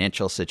terrible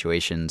financial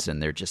situations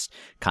and they're just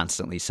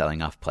constantly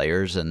selling off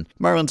players. And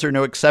Marlins are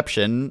no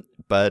exception.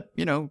 But,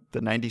 the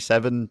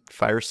 97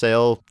 fire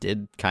sale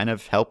did kind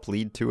of help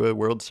lead to a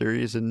World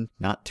Series in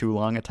not too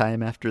long a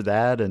time after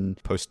that.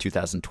 And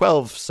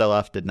post-2012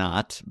 sell-off did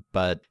not.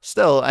 But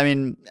still, I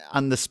mean,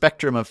 on the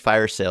spectrum of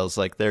fire sales,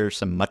 like there are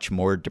some much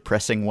more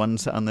depressing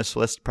ones on this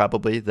list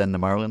probably than the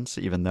Marlins,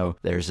 even though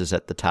theirs is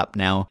at the top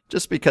now.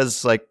 Just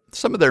because, like,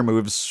 some of their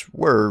moves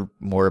were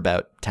more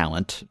about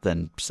talent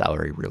than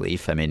salary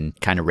relief. I mean,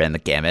 kind of ran the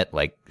gamut.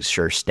 Like,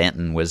 sure,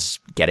 Stanton was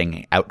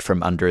getting out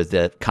from under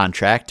the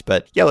contract,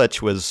 but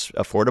Yelich was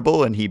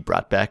affordable and he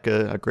brought back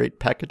a great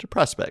package of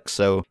prospects.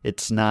 So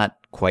it's not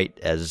quite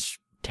as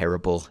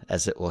terrible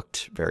as it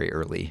looked very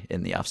early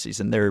in the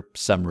offseason. There are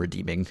some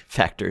redeeming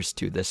factors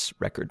to this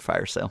record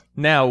fire sale.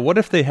 Now, what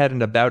if they had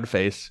an about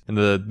face and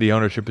the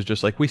ownership is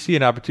just like, we see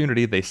an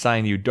opportunity, they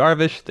sign you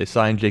Darvish, they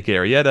sign J.K.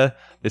 Arrieta,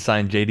 they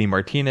sign J.D.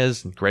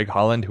 Martinez, and Greg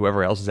Holland,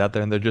 whoever else is out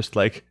there, and they're just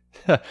like,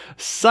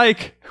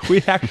 psych,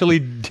 we actually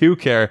do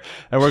care,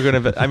 and we're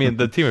going to, I mean,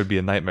 the team would be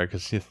a nightmare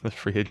because the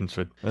free agents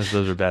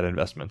those are bad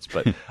investments,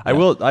 but yeah. I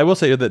will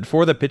say that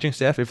for the pitching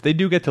staff, if they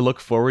do get to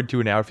look forward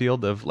to an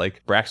outfield of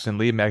like Braxton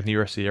Lee, Magny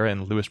Uris Sierra,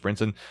 and Lewis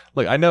Brinson,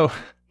 look, I know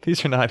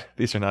these are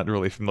not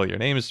really familiar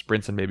names.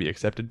 Brinson may be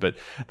accepted, but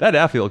that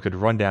outfield could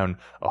run down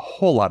a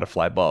whole lot of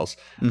fly balls.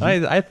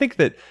 I think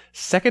that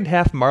second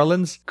half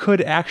Marlins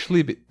could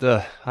actually be.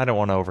 I don't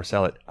want to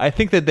oversell it. I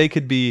think that they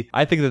could be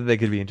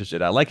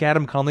interested. I like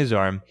Adam Conley's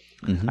arm.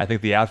 I think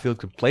the outfield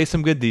could play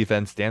some good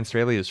defense. Dan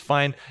Straley is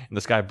fine, and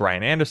this guy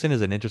Brian Anderson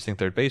is an interesting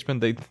third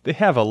baseman. They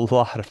have a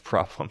lot of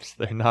problems.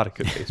 They're not a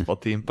good baseball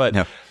team, but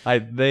no.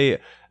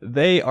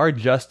 They are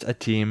just a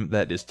team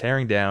that is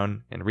tearing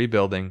down and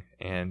rebuilding,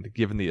 and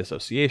given the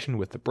association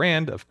with the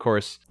brand, of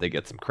course, they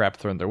get some crap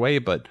thrown their way,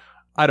 but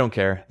I don't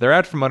care. They're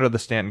out from under the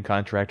Stanton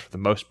contract for the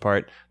most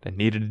part. They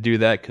needed to do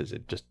that because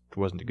it just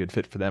wasn't a good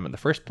fit for them in the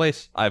first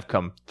place. I've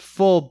come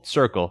full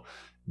circle.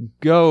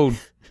 Go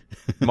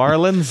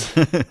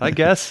Marlins, I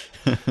guess.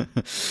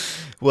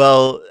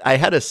 Well, I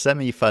had a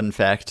semi-fun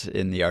fact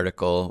in the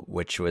article,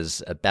 which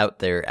was about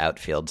their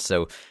outfield.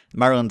 So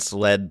Marlins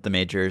led the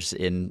majors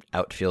in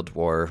outfield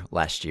WAR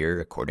last year,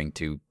 according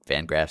to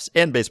Fangraphs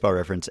and Baseball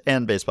Reference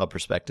and Baseball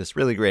Prospectus.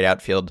 Really great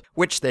outfield,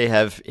 which they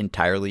have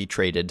entirely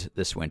traded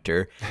this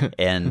winter.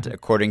 And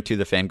according to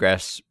the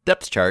Fangraphs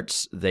depth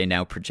charts, they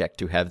now project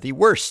to have the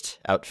worst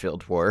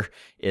outfield WAR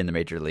in the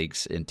major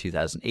leagues in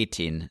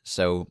 2018.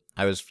 So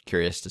I was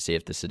curious to see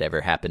if this had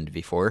ever happened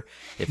before,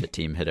 if a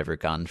team had ever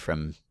gone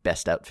from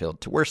best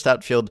outfield to worst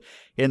outfield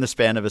in the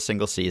span of a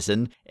single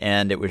season.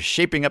 And it was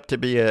shaping up to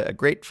be a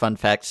great fun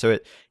fact. So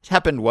it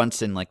happened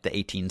once in like the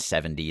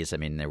 1870s. I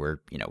mean, there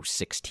were,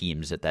 6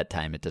 teams at that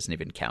time. It doesn't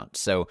even count.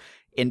 So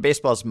in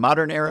baseball's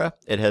modern era,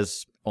 it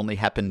has only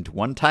happened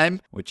one time,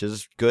 which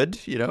is good,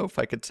 if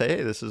I could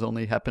say. This has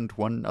only happened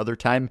one other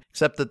time,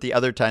 except that the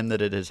other time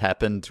that it has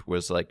happened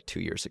was like 2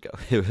 years ago.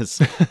 It was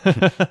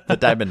the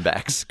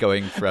Diamondbacks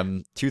going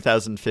from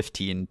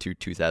 2015 to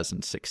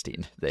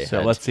 2016.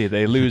 Let's see.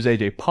 They lose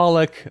A.J.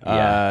 Pollock.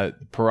 Yeah.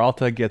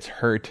 Peralta gets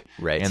hurt.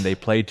 Right. And they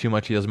played too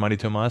much Yasmani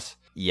Tomas.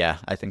 Yeah,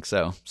 I think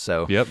so.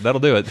 So yep,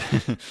 that'll do it.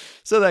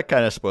 So that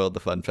kind of spoiled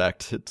the fun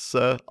fact. It's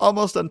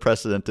almost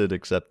unprecedented,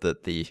 except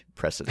that the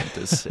precedent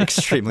is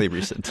extremely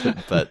recent.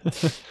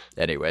 But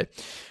anyway,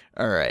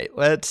 all right,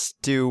 let's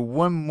do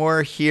one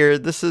more here.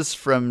 This is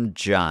from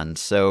John.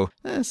 So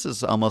this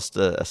is almost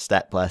a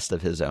stat blast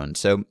of his own.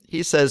 So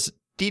he says,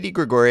 Didi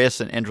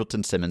Gregorius and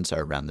Andrelton Simmons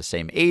are around the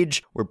same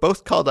age, were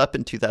both called up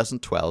in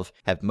 2012,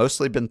 have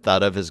mostly been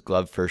thought of as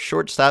glove-first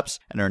shortstops,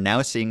 and are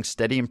now seeing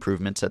steady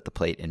improvements at the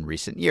plate in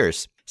recent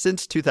years.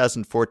 Since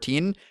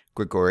 2014,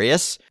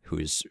 Gregorius,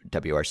 whose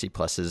WRC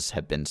pluses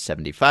have been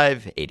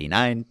 75,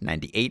 89,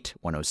 98,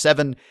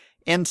 107,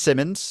 and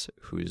Simmons,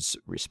 whose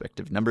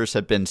respective numbers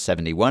have been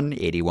 71,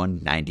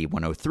 81, 90,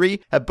 103,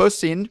 have both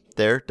seen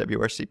their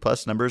WRC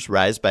plus numbers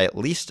rise by at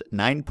least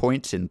 9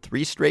 points in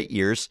 3 straight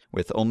years,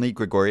 with only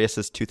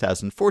Gregorius'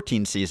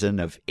 2014 season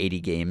of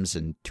 80 games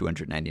and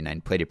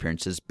 299 plate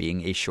appearances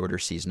being a shorter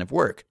season of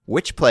work.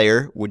 Which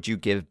player would you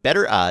give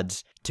better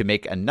odds to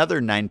make another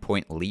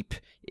 9-point leap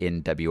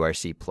in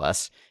WRC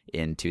plus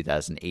in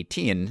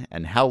 2018,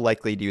 and how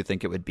likely do you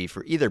think it would be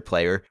for either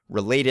player?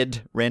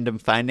 Related random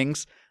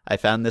findings. I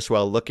found this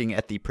while looking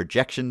at the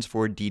projections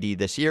for Didi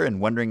this year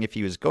and wondering if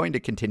he was going to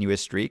continue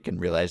his streak,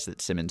 and realized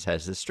that Simmons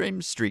has the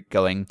same streak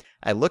going.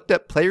 I looked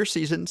up player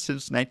seasons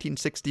since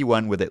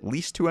 1961 with at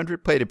least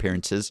 200 plate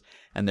appearances,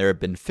 and there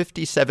have been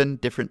 57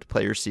 different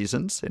player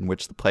seasons in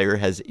which the player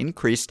has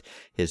increased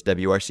his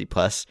WRC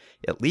plus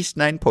at least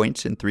 9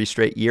 points in 3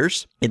 straight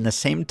years. In the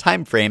same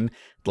time frame,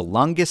 the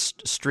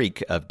longest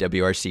streak of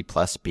WRC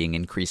plus being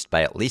increased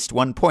by at least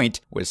 1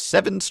 point was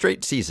 7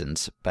 straight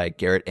seasons by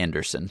Garrett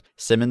Anderson.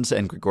 Simmons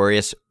and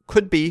Gregorius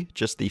could be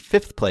just the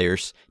 5th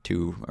players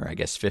to, or I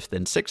guess 5th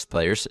and 6th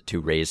players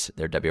to raise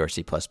their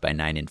WRC plus by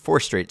 9 in 4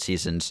 straight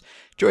seasons,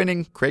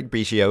 joining Craig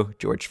Biggio,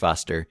 George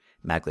Foster,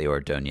 Magglio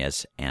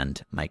Ordonez,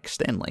 and Mike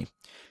Stanley.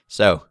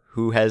 So,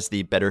 who has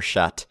the better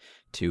shot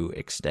to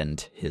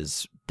extend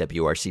his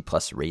WRC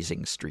plus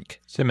raising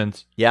streak?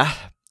 Simmons. Yeah.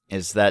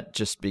 Is that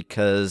just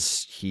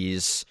because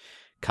he's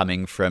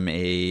coming from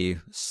a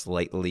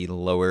slightly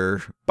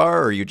lower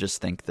bar, or you just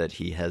think that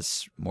he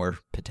has more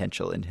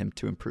potential in him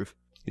to improve?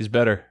 He's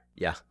better.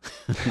 Yeah.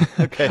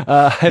 Okay.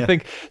 I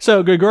think so.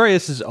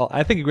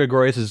 I think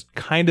Gregorius is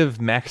kind of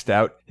maxed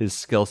out his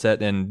skill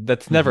set, and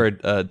that's never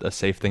a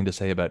safe thing to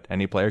say about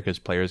any player, because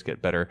players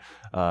get better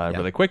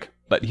really quick.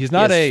 But he's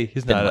not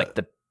like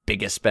the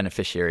biggest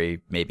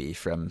beneficiary maybe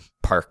from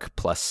park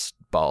plus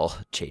ball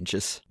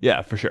changes.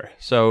 Yeah, for sure.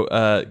 So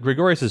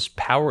Gregorius's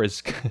power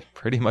is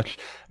pretty much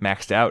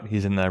maxed out.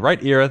 He's in the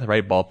right era, the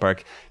right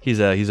ballpark. He's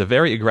a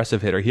very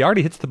aggressive hitter. He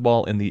already hits the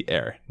ball in the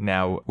air.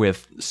 Now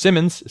with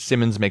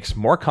Simmons makes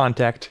more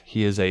contact.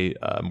 He is a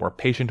more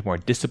patient, more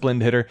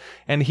disciplined hitter,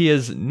 and he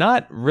has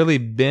not really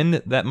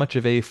been that much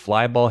of a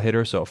fly ball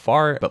hitter so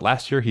far. But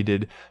last year he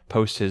did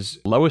post his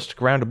lowest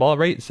ground to ball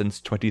rate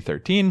since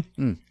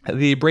 2013.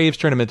 The Braves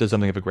tournament is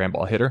something of a ground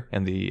ball hitter,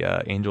 and the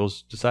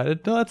Angels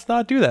decided, no, let's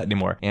not do that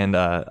anymore. And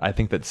I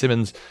think that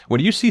Simmons,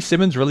 when you see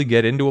Simmons really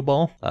get into a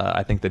ball,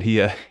 I think that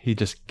he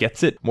just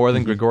gets it more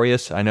than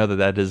Gregorius. I know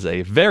that is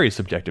a very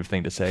subjective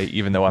thing to say,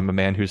 even though I'm a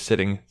man who's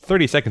sitting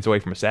 30 seconds away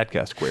from a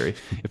StatCast query.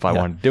 If I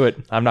want to do it,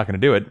 I'm not going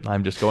to do it.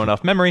 I'm just going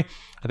off memory.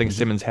 I think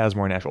Simmons has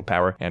more natural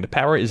power, and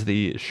power is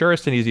the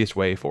surest and easiest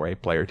way for a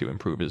player to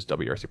improve his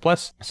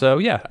WRC+. So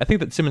yeah, I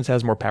think that Simmons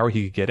has more power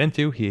he could get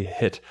into. He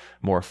hit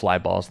more fly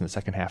balls in the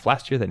second half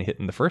last year than he hit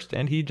in the first,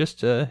 and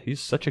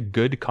he's such a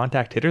good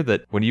contact hitter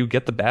that when you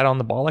get the bat on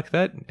the ball like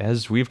that,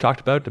 as we've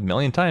talked about a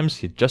million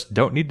times, you just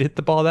don't need to hit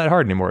the ball that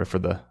hard anymore for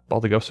the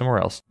ball to go somewhere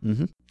else.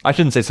 I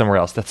shouldn't say somewhere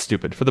else. That's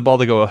stupid. For the ball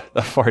to go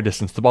a far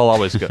distance, the ball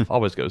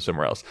always goes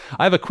somewhere else.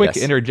 I have a quick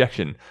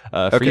interjection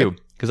for you,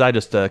 because I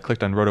just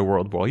clicked on Roto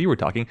World while you were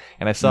talking,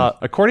 and I saw,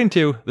 this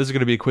is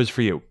going to be a quiz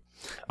for you.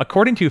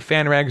 According to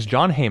FanRag's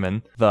John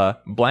Heyman, the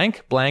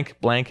blank, blank,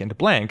 blank, and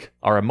blank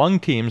are among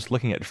teams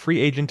looking at free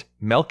agent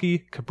Melky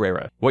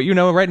Cabrera. What you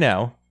know right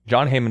now,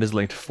 John Heyman has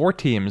linked 4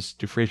 teams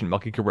to free agent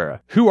Melky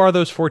Cabrera. Who are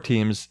those 4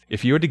 teams?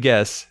 If you had to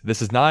guess,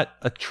 this is not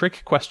a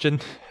trick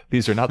question.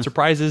 These are not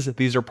surprises.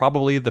 These are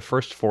probably the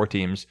first 4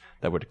 teams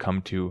that would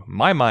come to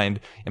my mind,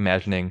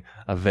 imagining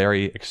a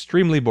very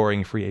extremely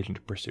boring free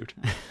agent pursuit.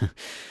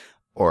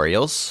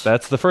 Orioles.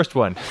 That's the first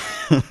one.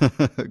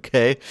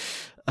 Okay.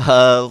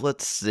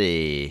 Let's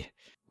see.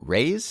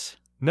 Rays?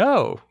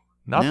 No,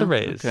 not the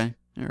Rays. Okay.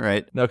 All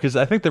right. No, because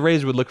I think the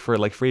Rays would look for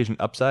like free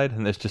agent upside,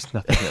 and there's just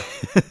nothing there.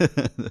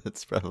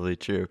 That's probably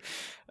true.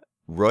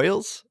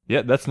 Royals?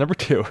 Yeah, that's number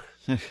 2.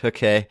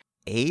 Okay.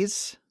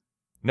 A's?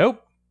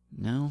 Nope.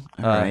 No.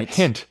 All right.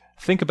 Hint.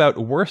 Think about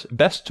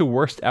best to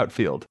worst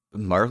outfield.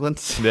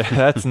 Marlins?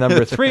 That's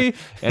number 3,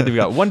 and we've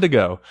got 1 to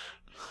go.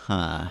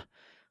 Huh.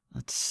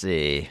 Let's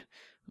see.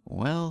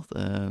 Well,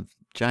 the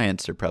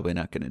Giants are probably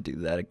not going to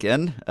do that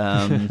again.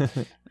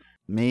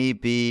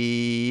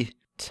 Maybe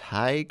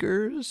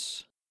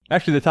Tigers?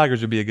 Actually, the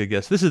Tigers would be a good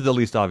guess. This is the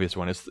least obvious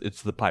one.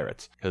 It's the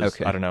Pirates. Because,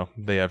 Okay. I don't know,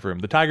 they have room.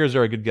 The Tigers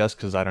are a good guess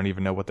because I don't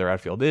even know what their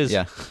outfield is.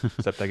 Yeah.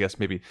 Except, I guess,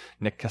 maybe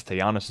Nick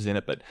Castellanos is in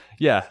it. But,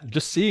 yeah,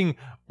 just seeing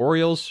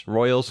Orioles,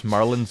 Royals,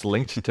 Marlins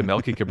linked to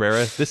Melky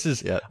Cabrera, this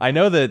is... Yeah. I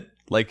know that,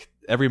 like,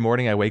 every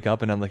morning I wake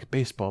up and I'm like,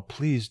 baseball,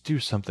 please do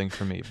something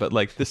for me. But,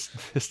 like, this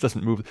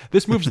doesn't move.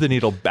 This moves the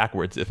needle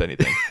backwards, if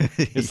anything.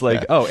 It's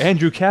like, oh,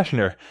 Andrew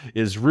Kashner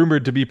is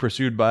rumored to be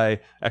pursued by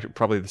actually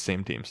probably the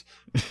same teams.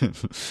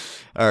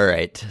 All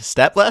right.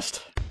 Stat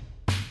Blast?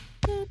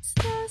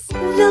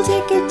 They'll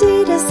take a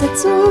data set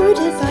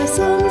sorted by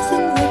something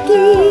like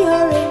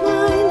ERA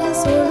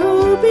minus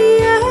or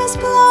OPS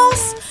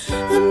plus,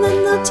 and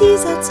then they'll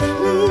tease out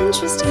some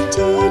interesting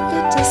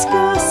tidbit,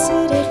 discuss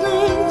it at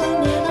length,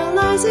 and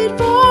analyze it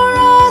for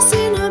us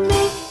in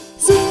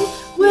amazing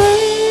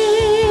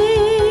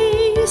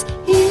ways.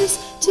 Here's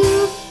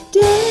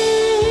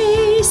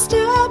today's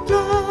Stat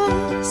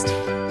Blast.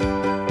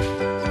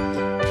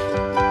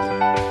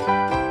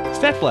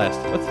 Stat Blast.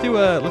 Let's do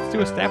a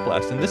stat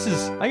blast. And this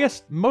is, I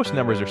guess, most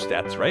numbers are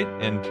stats, right?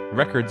 And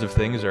records of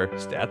things are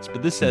stats.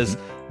 But this says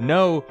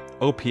no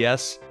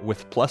OPS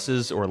with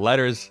pluses or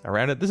letters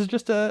around it. This is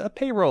just a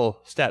payroll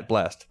stat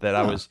blast that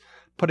I was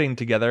putting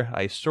together.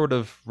 I sort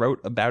of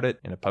wrote about it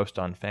in a post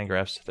on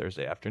Fangraphs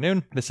Thursday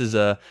afternoon. This is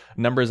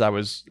numbers I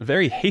was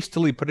very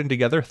hastily putting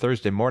together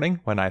Thursday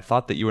morning when I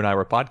thought that you and I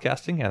were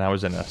podcasting, and I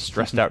was in a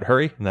stressed out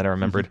hurry. And then I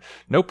remembered,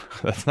 nope,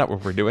 that's not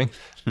what we're doing.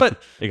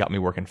 But it got me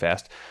working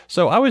fast.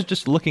 So I was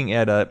just looking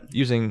at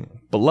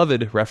using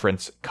beloved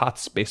reference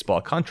Cott's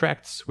Baseball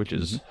Contracts, which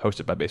is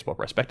hosted by Baseball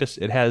Prospectus.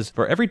 It has,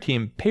 for every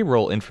team,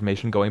 payroll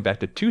information going back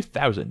to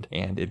 2000,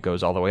 and it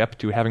goes all the way up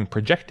to having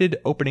projected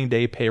opening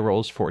day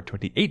payrolls for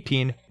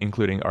 2018,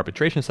 including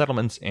arbitration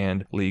settlements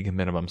and league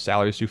minimum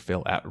salaries to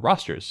fill out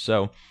rosters.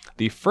 So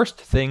the first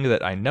thing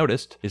that I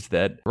noticed is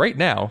that right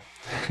now,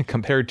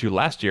 compared to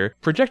last year,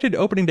 projected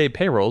opening day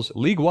payrolls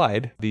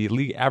league-wide, the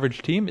league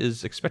average team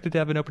is expected to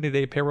have an opening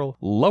day payroll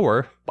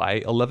lower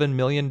by $11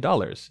 million.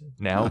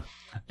 Now,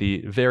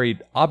 the very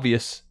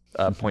obvious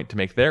point to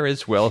make there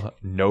is, well,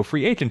 no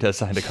free agent has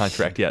signed a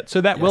contract yet. So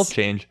that will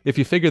change. If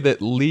you figure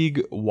that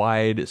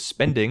league-wide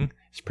spending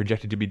is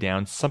projected to be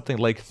down something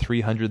like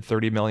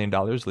 $330 million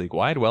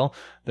league-wide, well,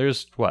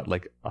 there's,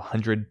 like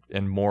 100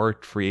 and more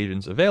free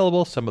agents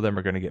available. Some of them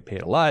are going to get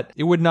paid a lot.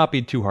 It would not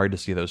be too hard to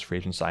see those free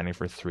agents signing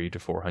for $300 to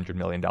 $400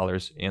 million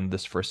in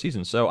this first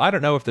season. So I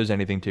don't know if there's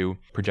anything to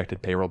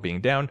projected payroll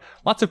being down.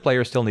 Lots of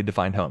players still need to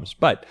find homes.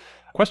 But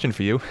question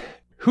for you,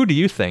 who do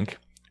you think,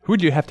 who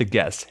would you have to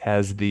guess,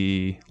 has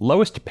the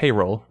lowest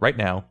payroll right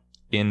now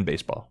in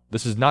baseball?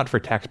 This is not for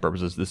tax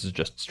purposes. This is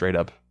just straight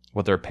up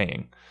what they're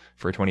paying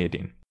for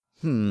 2018.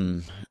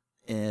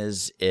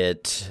 Is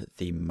it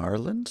the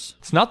Marlins?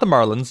 It's not the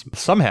Marlins.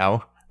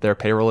 Somehow, their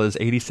payroll is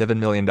 $87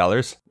 million.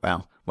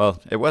 Wow.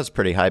 Well, it was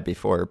pretty high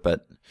before,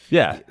 but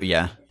Yeah.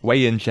 yeah. Wei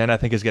Yin Chen, I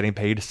think, is getting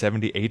paid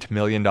 $78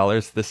 million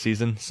this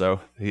season, so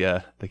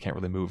they can't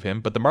really move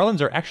him. But the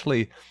Marlins are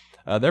actually,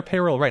 their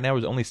payroll right now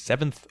is only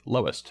 7th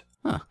lowest.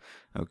 Huh.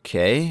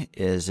 Okay.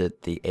 Is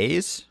it the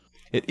A's?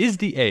 It is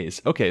the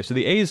A's. Okay, so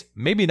the A's,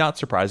 maybe not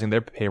surprising, their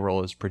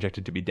payroll is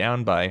projected to be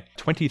down by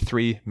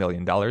 $23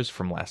 million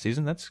from last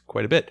season. That's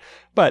quite a bit.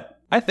 But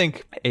I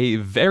think a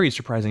very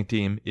surprising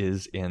team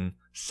is in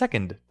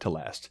second to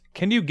last.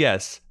 Can you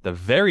guess the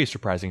very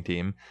surprising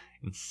team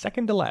in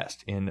second to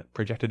last in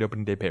projected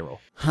opening day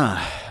payroll?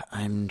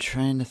 I'm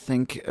trying to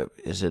think.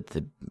 Is it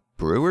the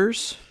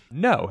Brewers?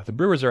 No, the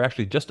Brewers are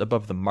actually just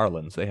above the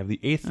Marlins. They have the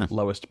 8th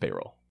lowest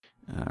payroll.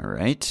 All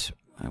right.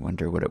 I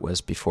wonder what it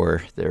was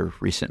before their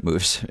recent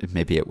moves.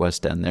 Maybe it was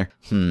down there.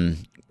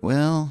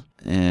 Well,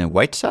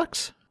 White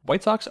Sox?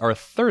 White Sox are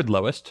 3rd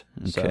lowest.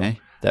 Okay.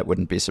 That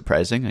wouldn't be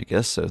surprising, I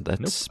guess. So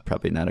that's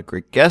probably not a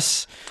great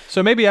guess.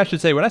 So maybe I should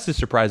say, when I say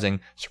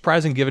surprising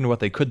given what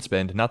they could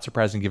spend, not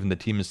surprising given the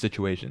team's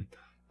situation.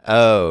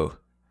 Oh,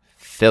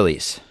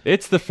 Phillies.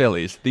 It's the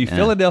Phillies. The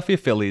Philadelphia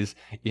Phillies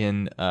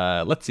in,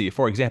 let's see,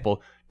 for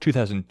example,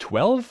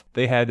 2012,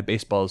 they had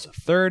baseball's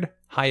 3rd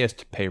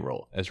highest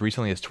payroll. As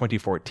recently as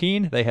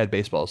 2014, they had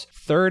baseball's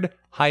 3rd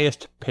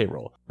highest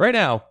payroll. Right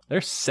now,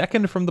 they're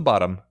 2nd from the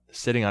bottom,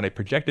 sitting on a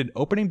projected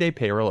opening day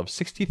payroll of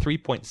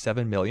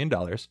 $63.7 million.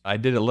 I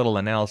did a little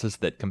analysis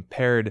that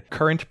compared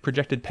current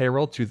projected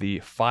payroll to the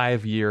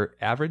 5-year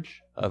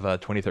average of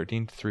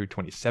 2013 through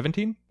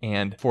 2017.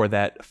 And for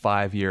that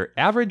 5-year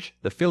average,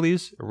 the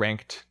Phillies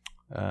ranked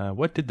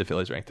What did the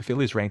Phillies rank? The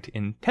Phillies ranked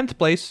in 10th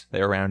place.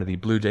 They were around the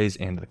Blue Jays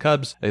and the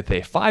Cubs. They have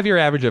a 5-year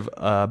average of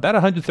about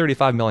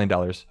 $135 million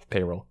of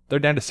payroll. They're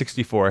down to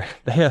 64.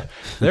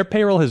 Their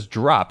payroll has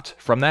dropped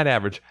from that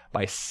average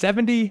by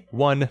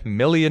 $71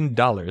 million.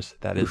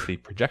 That is the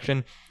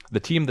projection. The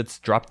team that's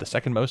dropped the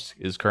second most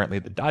is currently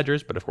the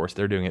Dodgers, but of course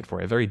they're doing it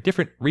for a very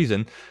different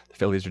reason. The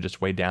Phillies are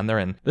just way down there,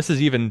 and this is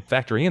even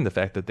factoring in the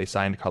fact that they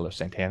signed Carlos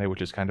Santana,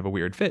 which is kind of a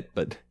weird fit,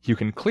 but you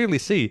can clearly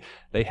see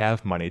they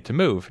have money to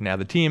move. Now,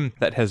 the team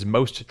that has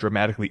most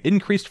dramatically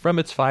increased from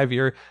its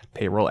 5-year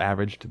payroll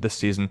average this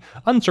season,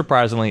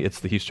 unsurprisingly,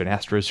 it's the Houston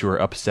Astros, who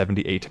are up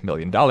 $78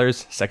 million.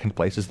 Second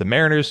place is the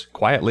Mariners,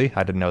 quietly.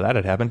 I didn't know that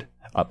had happened.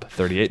 Up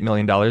 $38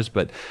 million.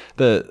 But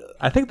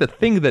I think the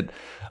thing that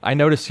I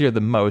notice here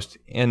the most,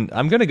 and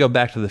I'm going to go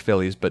back to the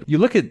Phillies, but you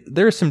look at,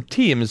 there are some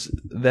teams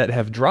that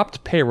have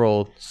dropped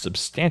payroll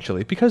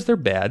substantially because they're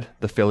bad.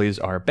 The Phillies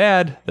are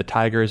bad. The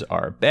Tigers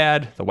are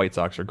bad. The White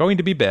Sox are going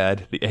to be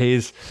bad. The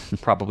A's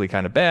probably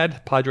kind of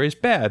bad. Padres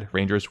bad.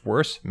 Rangers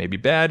worse, maybe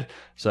bad.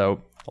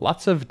 So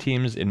lots of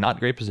teams in not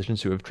great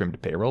positions who have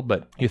trimmed payroll,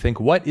 but you think,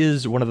 what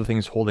is one of the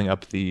things holding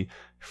up the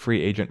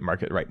free agent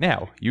market right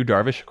now? Yu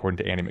Darvish, according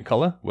to Andy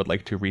McCullough, would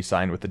like to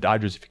re-sign with the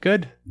Dodgers if he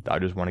could.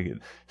 Dodgers want to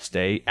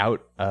stay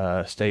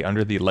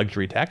under the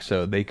luxury tax,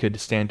 so they could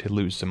stand to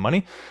lose some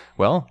money.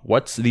 Well,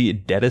 what's the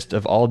deadest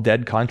of all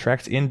dead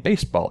contracts in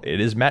baseball?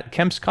 It is Matt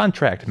Kemp's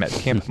contract. Matt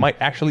Kemp might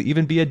actually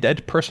even be a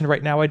dead person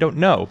right now, I don't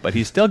know, but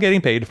he's still getting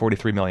paid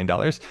 $43 million.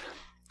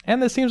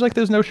 And it seems like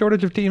there's no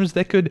shortage of teams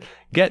that could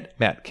get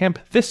Matt Kemp.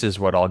 This is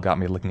what all got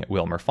me looking at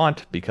Wilmer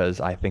Font, because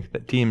I think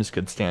that teams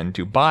could stand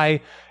to buy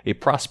a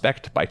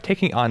prospect by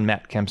taking on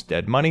Matt Kemp's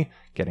dead money,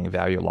 getting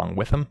value along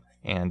with him.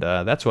 And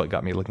that's what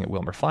got me looking at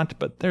Wilmer Font.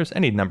 But there's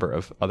any number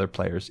of other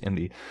players in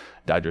the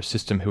Dodgers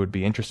system who would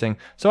be interesting.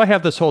 So I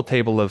have this whole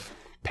table of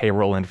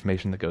payroll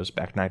information that goes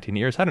back 19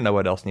 years. I don't know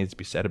what else needs to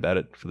be said about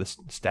it for this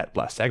Stat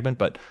Blast segment,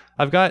 but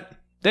I've got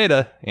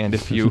data. And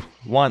if you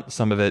want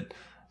some of it,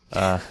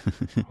 well,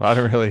 I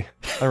don't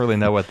really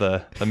know what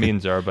the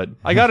means are, but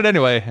I got it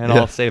anyway, and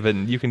I'll save it,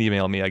 and you can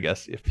email me, I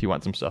guess, if you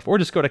want some stuff, or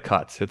just go to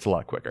Cuts. It's a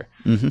lot quicker.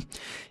 Mm-hmm.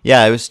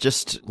 Yeah, I was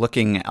just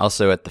looking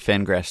also at the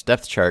Fangraphs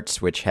depth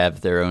charts, which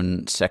have their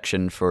own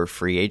section for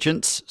free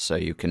agents, so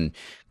you can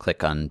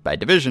click on by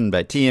division,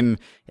 by team,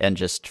 and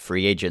just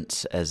free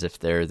agents as if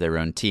they're their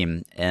own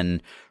team.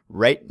 And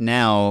right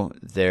now,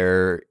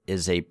 there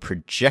is a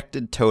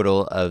projected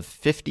total of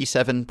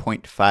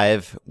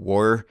 57.5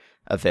 WAR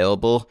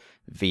available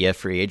via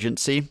free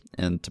agency.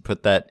 And to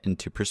put that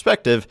into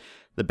perspective,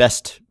 the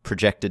best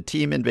projected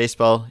team in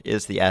baseball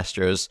is the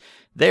Astros.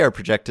 They are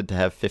projected to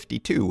have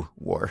 52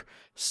 WAR.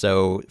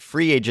 So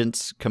free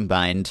agents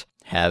combined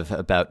have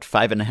about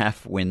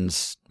 5.5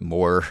 wins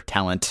more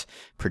talent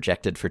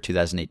projected for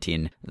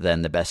 2018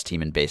 than the best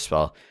team in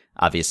baseball.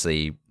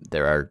 Obviously,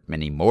 there are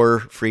many more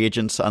free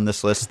agents on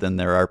this list than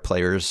there are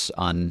players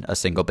on a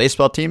single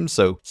baseball team,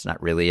 so it's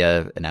not really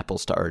an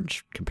apples to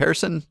orange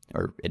comparison,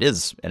 or it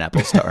is an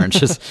apples to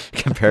oranges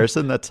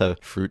comparison. That's how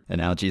fruit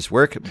analogies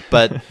work,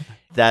 but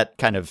that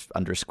kind of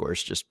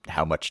underscores just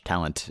how much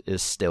talent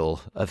is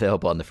still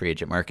available on the free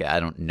agent market.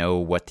 I don't know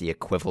what the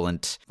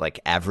equivalent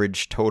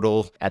average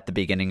total at the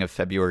beginning of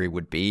February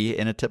would be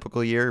in a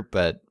typical year,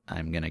 but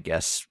I'm going to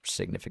guess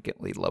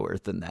significantly lower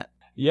than that.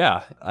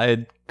 Yeah, I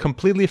had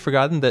completely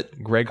forgotten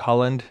that Greg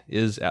Holland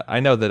is...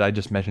 I know that I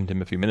just mentioned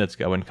him a few minutes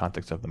ago in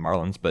context of the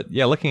Marlins, but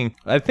yeah,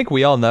 I think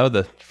we all know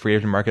the free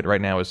agent market right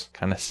now is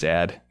kind of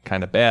sad,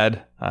 kind of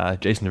bad.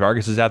 Jason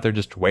Vargas is out there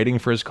just waiting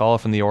for his call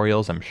from the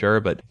Orioles, I'm sure,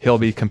 but he'll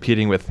be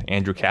competing with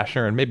Andrew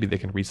Cashner, and maybe they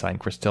can re-sign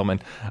Chris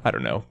Tillman. I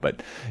don't know,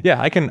 but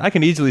yeah, I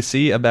can easily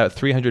see about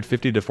 $350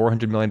 to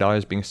 $400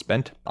 million being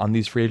spent on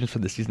these free agents for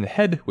the season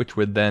ahead, which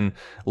would then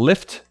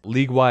lift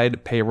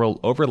league-wide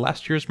payroll over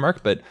last year's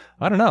mark. But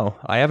I don't know.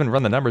 I haven't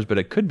run the numbers, but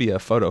it could be a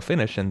photo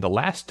finish. And the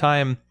last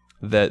time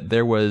that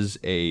there was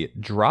a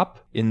drop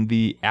in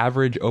the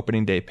average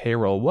opening day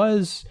payroll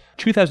was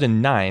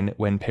 2009,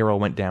 when payroll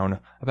went down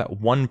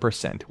about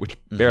 1%, which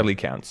barely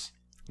counts.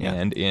 Yeah.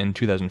 And in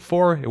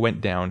 2004, it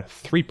went down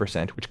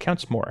 3%, which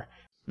counts more.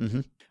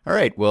 Mm-hmm. All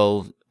right.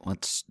 Well,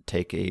 let's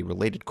take a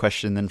related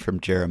question then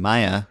from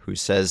Jeremiah, who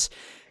says,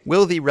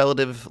 will the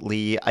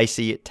relatively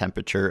icy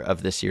temperature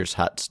of this year's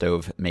hot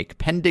stove make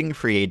pending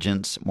free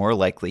agents more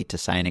likely to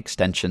sign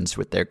extensions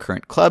with their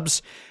current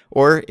clubs?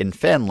 Or, in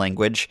fan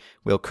language,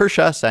 will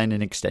Kershaw sign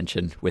an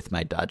extension with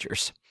my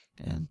Dodgers?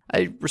 And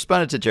I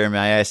responded to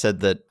Jeremiah. I said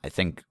that I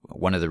think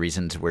one of the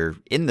reasons we're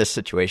in this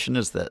situation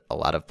is that a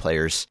lot of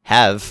players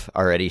have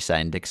already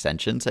signed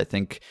extensions. I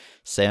think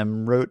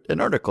Sam wrote an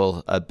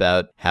article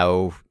about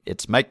how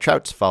it's Mike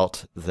Trout's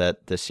fault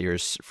that this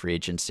year's free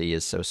agency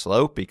is so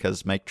slow,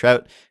 because Mike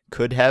Trout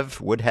would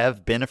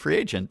have been a free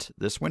agent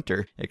this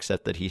winter,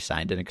 except that he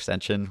signed an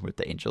extension with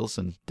the Angels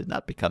and did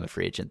not become a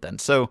free agent then.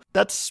 So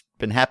that's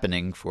been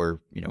happening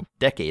for,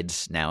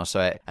 decades now. So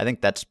I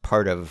think that's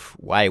part of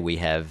why we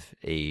have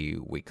a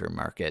weaker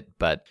market.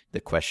 But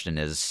the question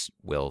is,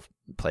 will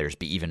players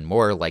be even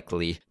more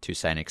likely to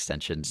sign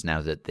extensions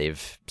now that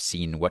they've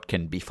seen what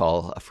can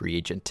befall a free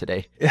agent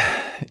today?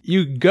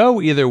 You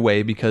go either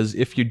way, because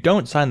if you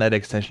don't sign that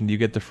extension, you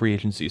get the free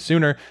agency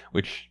sooner,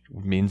 which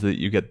means that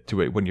you get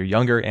to it when you're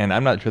younger. And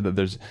I'm not sure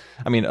that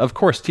of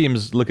course,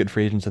 teams look at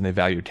free agents and they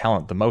value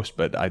talent the most,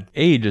 but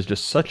age is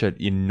just such an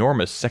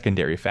enormous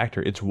secondary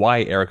factor. It's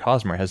why Eric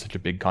Hosmer has such a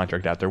big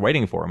contract out there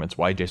waiting for him. It's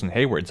why Jason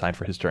Hayward signed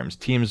for his terms.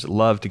 Teams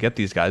love to get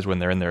these guys when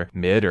they're in their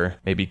mid or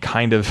maybe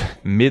kind of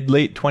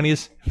mid-late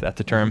 20s, if that's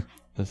a term.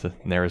 This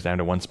narrows down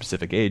to one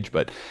specific age,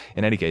 but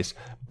in any case.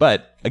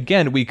 But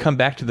again, we come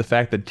back to the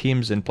fact that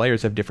teams and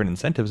players have different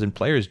incentives, and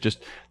players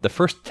just, the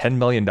first $10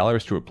 million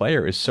to a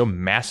player is so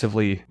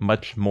massively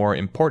much more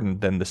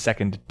important than the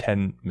second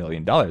 $10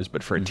 million.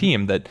 But for a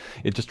team, that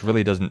it just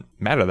really doesn't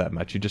matter that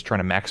much. You're just trying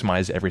to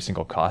maximize every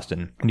single cost,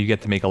 and you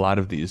get to make a lot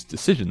of these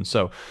decisions.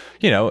 So,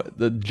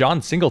 the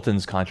John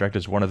Singleton's contract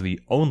is one of the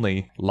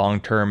only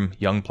long-term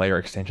young player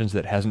extensions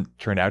that hasn't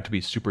turned out to be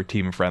super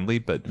team friendly.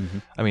 But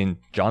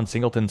John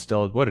Singleton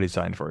still, what did he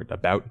sign for?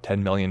 About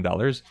 $10 million.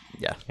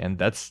 Yeah. And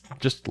that's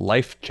just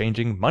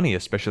life-changing money,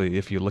 especially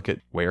if you look at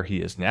where he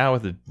is now.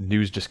 The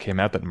news just came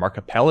out that Mark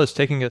Appel is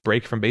taking a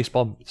break from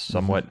baseball,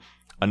 somewhat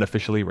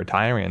unofficially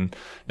retiring, and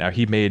now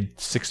he made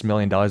 $6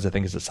 million, I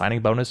think, as a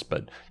signing bonus,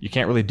 but you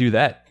can't really do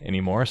that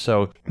anymore.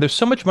 So there's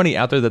so much money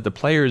out there that the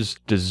players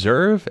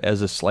deserve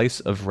as a slice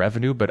of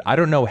revenue, but I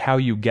don't know how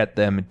you get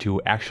them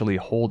to actually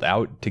hold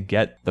out to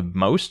get the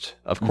most.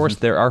 Of course,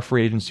 there are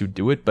free agents who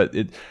do it, but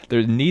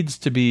there needs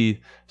to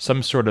be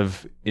some sort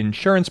of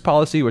insurance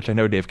policy, which I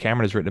know Dave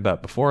Cameron has written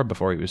about before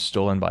he was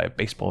stolen by a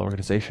baseball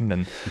organization.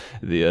 And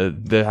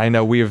I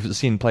know we have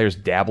seen players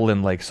dabble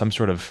in like some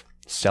sort of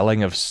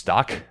selling of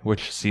stock,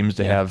 which seems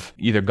to have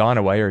either gone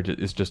away or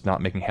is just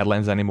not making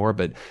headlines anymore.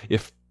 But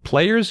if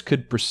players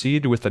could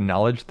proceed with the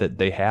knowledge that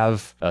they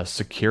have a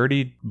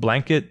security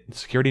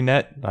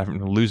net,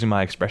 I'm losing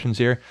my expressions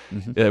here,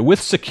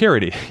 with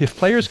security, if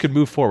players could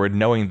move forward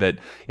knowing that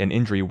an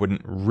injury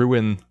wouldn't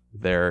ruin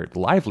their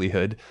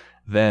livelihood,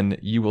 then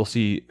you will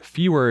see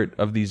fewer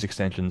of these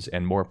extensions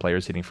and more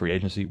players hitting free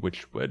agency,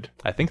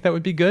 I think that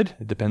would be good.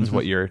 It depends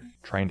what you're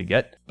trying to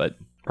get. But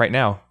right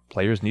now,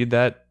 players need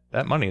that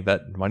money.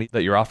 That money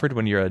that you're offered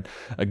when you're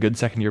a good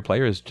second-year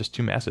player is just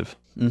too massive.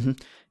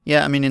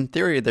 Yeah, in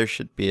theory, there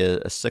should be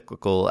a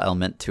cyclical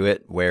element to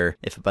it where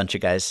if a bunch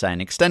of guys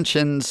sign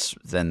extensions,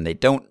 then they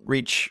don't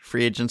reach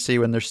free agency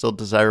when they're still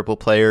desirable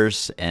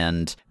players,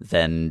 and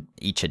then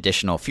each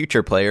additional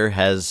future player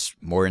has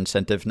more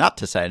incentive not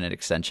to sign an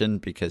extension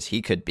because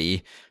he could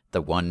be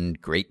the one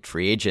great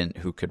free agent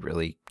who could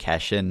really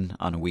cash in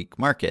on a weak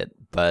market.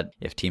 But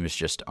if teams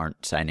just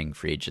aren't signing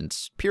free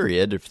agents,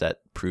 period, if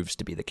that proves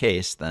to be the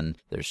case, then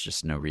there's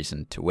just no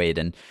reason to wait.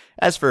 And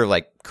as for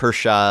like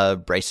Kershaw,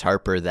 Bryce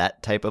Harper,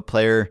 that type of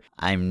player,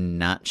 I'm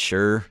not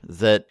sure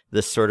that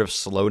this sort of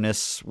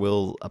slowness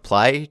will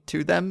apply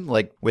to them.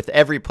 Like with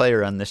every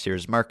player on this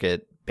year's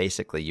market,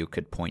 basically you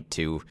could point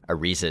to a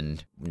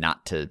reason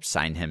not to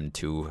sign him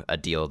to a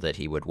deal that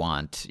he would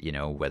want,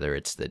 whether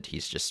it's that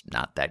he's just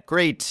not that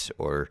great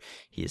or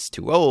he's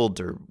too old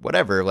or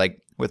whatever.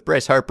 Like with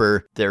Bryce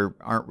Harper, there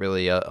aren't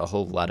really a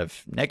whole lot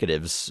of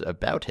negatives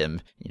about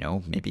him.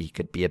 Maybe he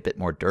could be a bit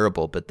more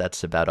durable, but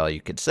that's about all you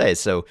could say.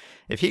 So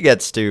if he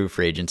gets to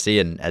free agency,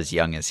 and as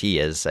young as he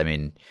is, I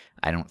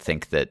don't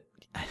think that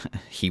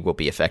he will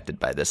be affected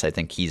by this. I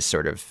think he's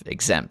sort of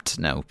exempt.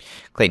 No,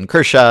 Clayton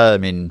Kershaw,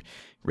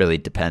 really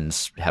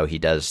depends how he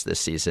does this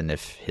season.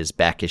 If his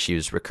back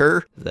issues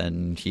recur,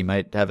 then he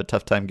might have a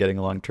tough time getting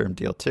a long-term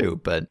deal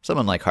too. But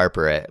someone like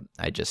Harper,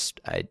 I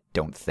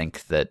don't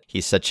think that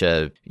he's such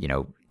a,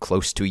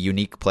 close to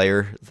unique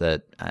player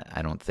that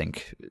I don't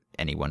think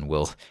anyone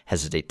will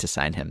hesitate to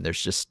sign him.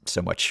 There's just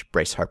so much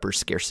Bryce Harper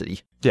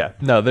scarcity. Yeah,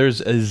 no,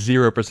 there's a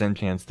 0%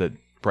 chance that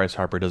Bryce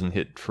Harper doesn't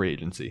hit free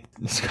agency.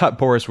 Scott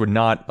Boras would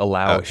not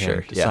allow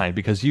him to sign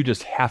because you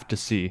just have to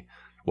see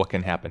what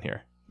can happen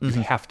here.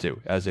 You have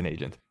to, as an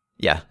agent.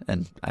 Yeah,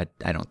 and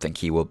I don't think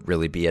he will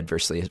really be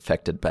adversely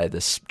affected by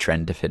this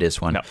trend if it is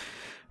one. No.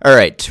 All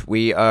right,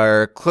 we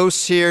are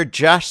close here.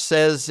 Josh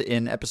says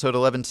in episode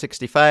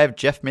 1165,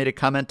 Jeff made a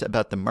comment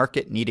about the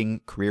market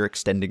needing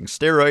career-extending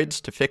steroids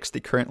to fix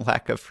the current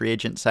lack of free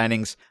agent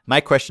signings.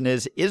 My question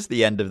is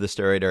the end of the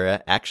steroid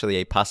era actually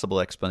a possible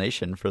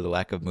explanation for the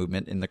lack of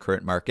movement in the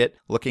current market?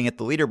 Looking at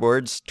the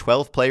leaderboards,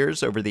 12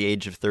 players over the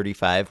age of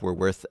 35 were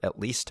worth at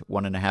least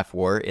 1.5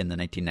 WAR in the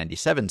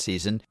 1997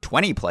 season,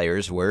 20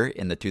 players were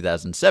in the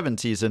 2007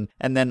 season,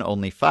 and then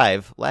only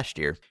 5 last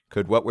year.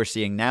 Could what we're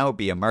seeing now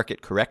be a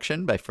market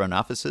correction by front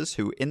offices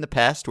who in the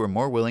past were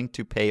more willing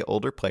to pay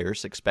older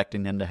players,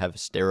 expecting them to have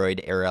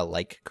steroid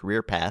era-like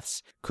career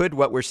paths? Could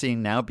what we're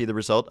seeing now be the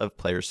result of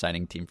players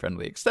signing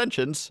team-friendly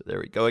extensions? There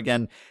we go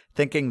again.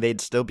 thinking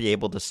they'd still be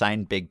able to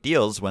sign big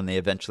deals when they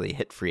eventually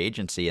hit free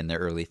agency in their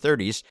early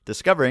 30s,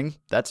 discovering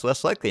that's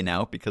less likely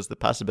now because the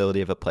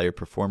possibility of a player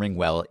performing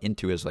well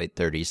into his late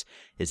 30s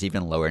is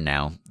even lower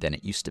now than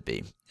it used to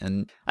be.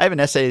 And I have an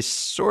essay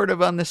sort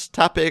of on this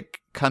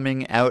topic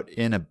coming out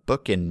in a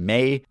book in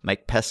May.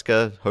 Mike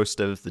Pesca, host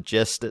of The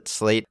Gist at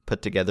Slate,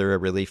 put together a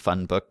really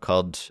fun book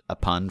called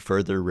Upon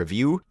Further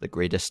Review, The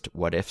Greatest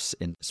What Ifs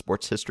in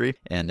Sports History.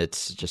 And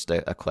it's just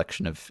a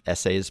collection of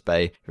essays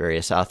by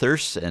various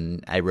authors.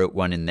 And I wrote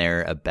one in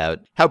there about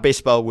how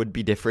baseball would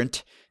be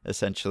different,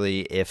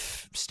 essentially,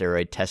 if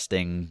steroid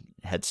testing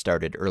had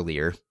started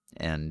earlier.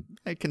 And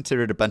I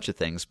considered a bunch of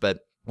things, but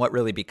what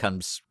really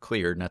becomes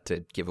clear, not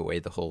to give away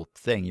the whole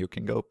thing, you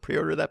can go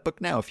pre-order that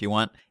book now if you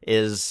want,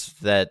 is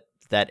that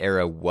that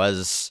era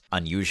was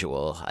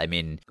unusual. I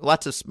mean,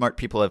 lots of smart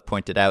people have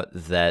pointed out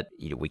that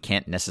we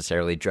can't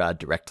necessarily draw a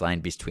direct line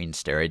between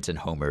steroids and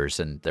homers,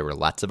 and there were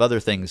lots of other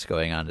things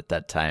going on at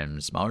that time,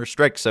 smaller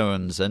strike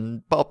zones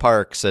and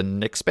ballparks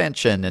and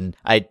expansion, and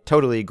I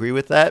totally agree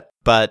with that.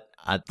 But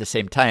at the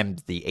same time,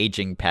 the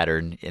aging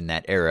pattern in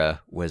that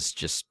era was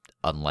just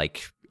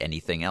unlike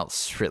anything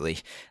else, really.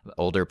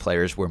 Older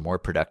players were more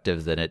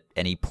productive than at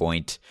any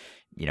point,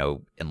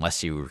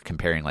 unless you were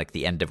comparing like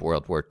the end of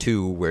World War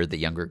II, where the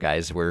younger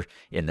guys were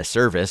in the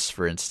service,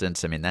 for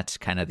instance. I mean, that's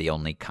kind of the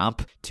only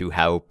comp to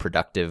how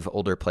productive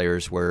older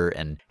players were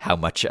and how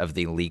much of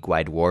the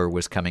league-wide war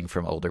was coming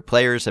from older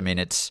players. I mean,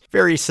 it's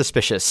very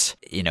suspicious,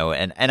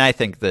 and I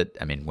think that,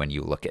 when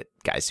you look at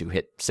guys who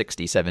hit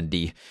 60,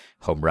 70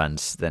 home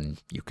runs, then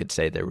you could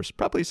say there was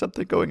probably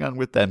something going on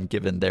with them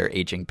given their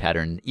aging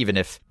pattern, even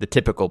if the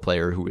typical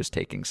player who was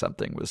taking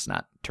something was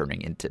not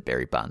turning into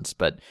Barry Bonds.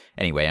 But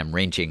anyway, I'm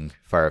ranging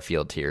far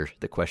afield here.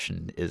 The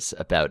question is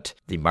about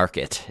the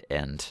market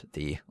and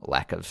the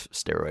lack of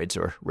steroids,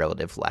 or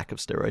relative lack of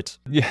steroids.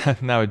 Yeah,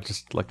 now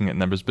just looking at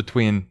numbers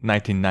between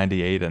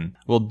 1998 and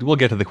we'll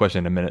get to the question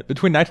in a minute.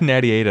 Between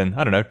 1998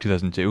 and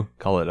 2002,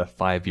 call it a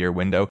 5-year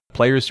window,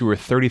 players who were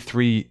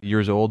 33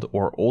 years old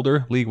or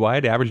older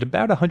league-wide averaged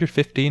about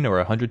 115 or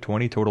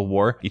 120 total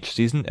WAR each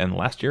season, and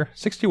last year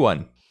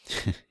 61.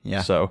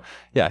 Yeah. So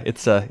yeah,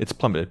 it's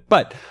plummeted.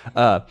 But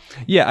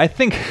I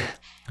think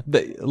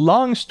the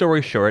long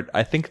story short,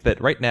 I think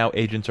that right now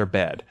agents are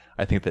bad.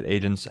 I think that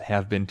agents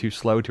have been too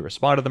slow to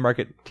respond to the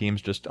market.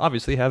 Teams just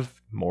obviously have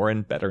more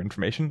and better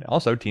information.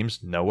 Also,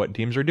 teams know what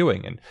teams are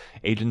doing, and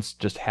agents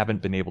just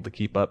haven't been able to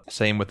keep up.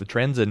 Same with the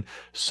trends, and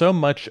so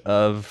much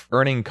of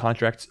earning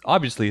contracts,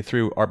 obviously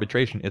through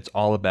arbitration, it's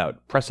all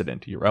about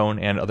precedent, your own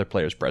and other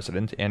players'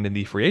 precedent. And in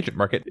the free agent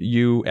market,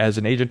 you as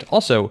an agent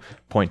also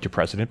point to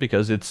precedent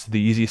because it's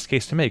the easiest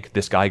case to make.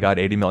 This guy got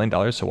 $80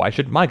 million, so why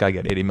should my guy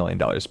get $80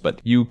 million?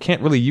 But you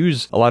can't really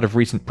use a lot of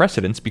recent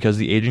precedents because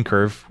the aging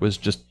curve was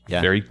just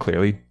very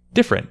clearly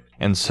different.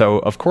 And so,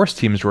 of course,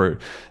 teams were,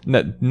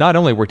 not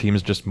only were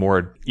teams just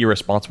more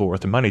irresponsible with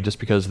the money just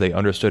because they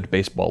understood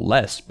baseball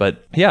less,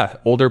 but yeah,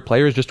 older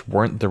players just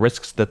weren't the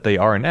risks that they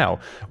are now.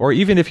 Or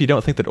even if you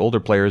don't think that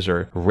older players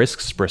are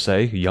risks per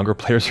se, younger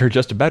players are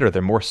just better.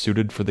 They're more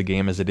suited for the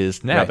game as it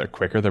is now. Right. They're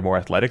quicker, they're more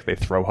athletic, they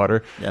throw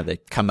harder. Yeah, they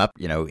come up,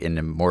 in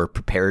a more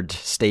prepared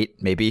state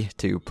maybe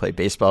to play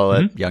baseball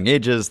at young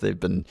ages. They've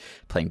been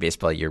playing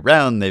baseball year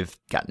round. They've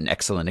gotten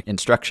excellent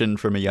instruction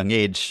from a young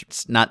age.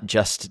 It's not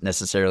just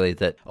necessarily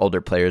that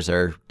older players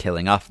are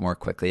tailing off more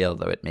quickly,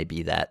 although it may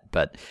be that,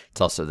 but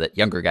it's also that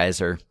younger guys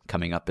are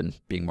coming up and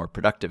being more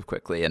productive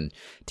quickly, and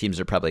teams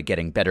are probably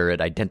getting better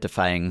at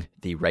identifying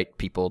the right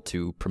people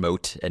to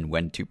promote and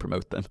when to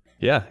promote them.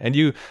 Yeah, and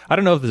I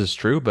don't know if this is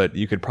true, but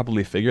you could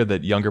probably figure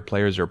that younger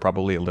players are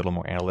probably a little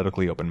more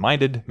analytically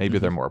open-minded. Maybe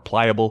they're more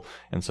pliable,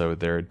 and so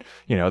they're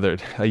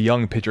a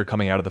young pitcher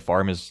coming out of the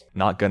farm is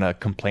not gonna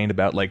complain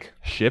about like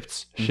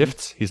shifts.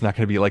 He's not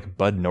gonna be like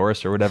Bud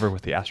Norris or whatever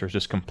with the Astros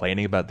just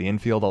complaining about the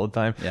infield all the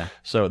time. Yeah.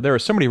 So there are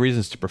so many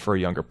reasons to prefer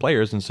younger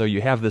players, and so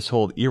you have this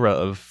whole era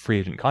of free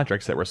agent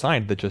contracts that were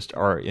signed that just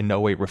are in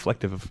no way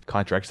reflective of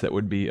contracts that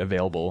would be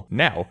available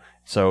now.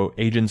 So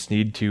agents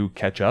need to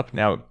catch up.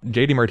 Now,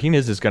 JD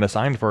Martinez is going to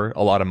sign for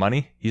a lot of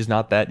money. He's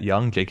not that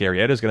young. Jake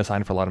Arrieta is going to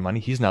sign for a lot of money.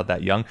 He's not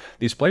that young.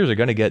 These players are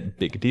going to get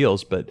big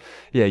deals, but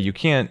yeah, you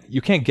can't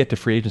get to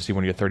free agency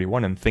when you're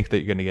 31 and think that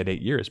you're going to get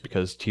 8 years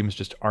because teams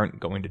just aren't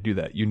going to do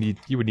that.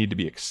 You would need to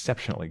be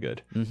exceptionally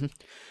good. Mm-hmm.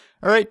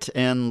 All right,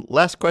 and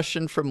last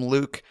question from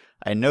Luke.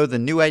 I know the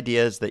new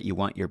idea is that you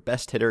want your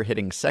best hitter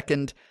hitting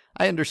second.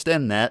 I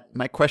understand that.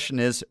 My question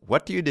is,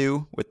 what do you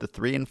do with the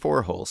 3 and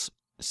 4 holes?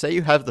 Say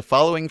you have the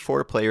following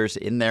 4 players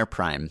in their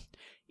prime: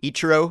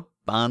 Ichiro,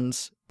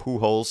 Bonds,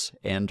 Pujols,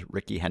 and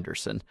Ricky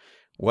Henderson.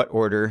 What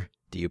order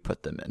do you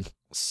put them in?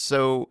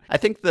 So I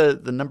think the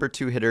number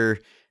 2 hitter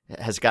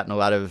has gotten a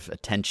lot of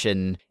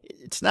attention.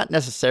 It's not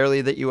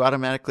necessarily that you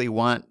automatically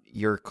want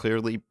your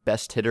clearly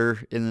best hitter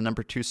in the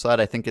number 2 slot.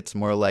 I think it's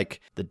more like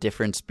the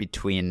difference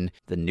between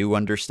the new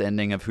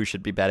understanding of who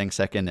should be batting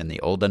second and the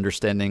old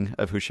understanding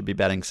of who should be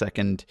batting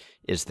second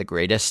is the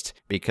greatest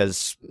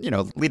because,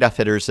 leadoff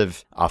hitters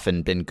have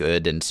often been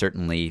good, and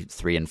certainly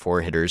 3 and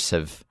 4 hitters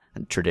have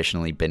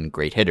traditionally been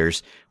great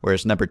hitters,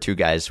 whereas number 2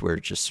 guys were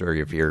just sort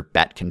of your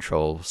bat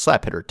control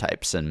slap hitter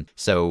types. And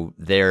so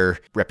their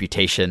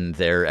reputation,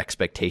 their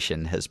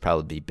expectation has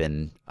probably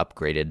been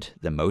upgraded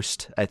the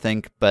most, I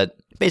think. But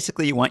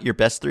basically, you want your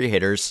best 3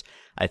 hitters,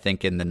 I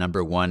think, in the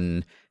number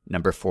 1,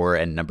 number 4,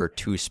 and number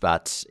 2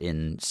 spots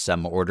in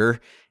some order.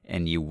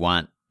 And you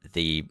want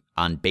the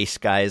on-base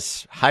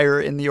guys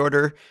higher in the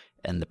order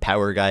and the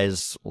power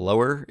guys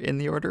lower in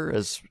the order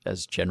as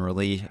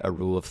generally a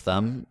rule of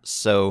thumb.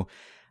 So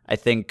I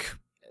think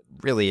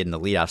really in the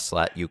leadoff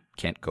slot, you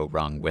can't go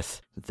wrong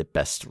with the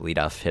best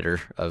leadoff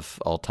hitter of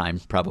all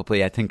time,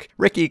 probably. I think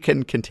Ricky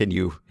can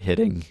continue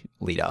hitting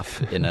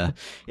leadoff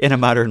in a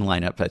modern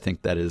lineup. I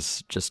think that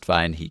is just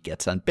fine. He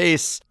gets on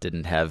base,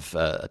 didn't have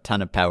a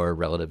ton of power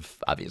relative,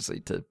 obviously,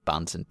 to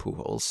Bonds and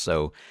Pujols.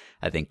 So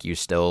I think you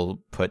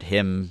still put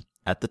him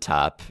at the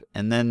top.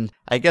 And then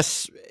I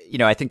guess,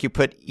 I think you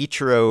put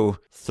Ichiro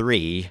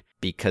 3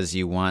 because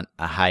you want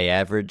a high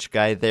average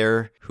guy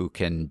there who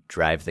can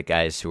drive the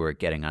guys who are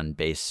getting on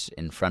base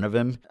in front of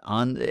him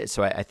on.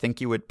 So I think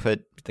you would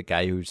put the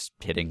guy who's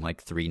hitting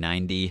like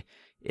 390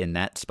 in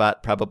that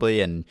spot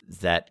probably. And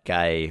that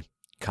guy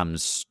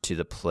comes to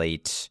the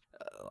plate.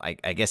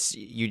 I guess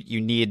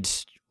you need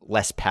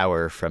less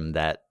power from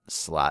that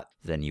slot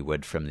than you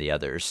would from the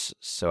others.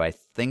 So I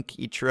think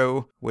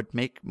Ichiro would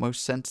make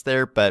most sense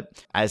there.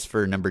 But as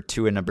for number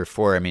 2 and number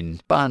 4, I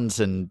mean,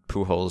 Bonds and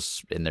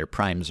Pujols in their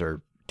primes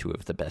are 2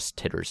 of the best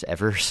hitters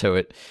ever. So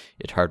it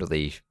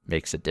hardly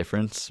makes a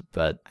difference.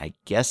 But I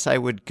guess I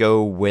would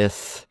go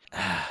with,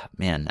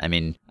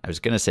 I was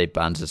going to say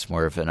Bonds is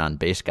more of an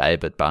on-base guy,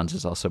 but Bonds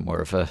is also more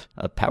of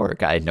a power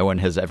guy. No one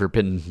has ever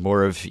been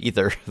more of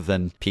either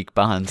than peak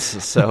Bonds.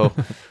 So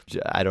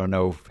I don't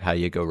know how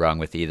you go wrong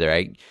with either.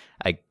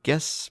 I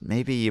guess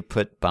maybe you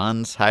put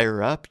Bonds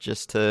higher up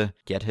just to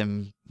get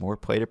him more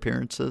plate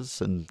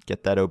appearances and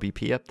get that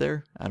OBP up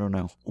there. I don't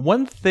know.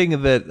 One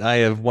thing that I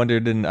have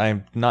wondered, and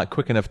I'm not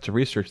quick enough to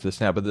research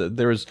this now, but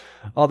there was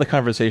all the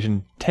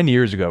conversation 10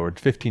 years ago or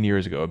 15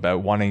 years ago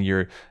about wanting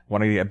to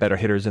get better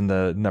hitters in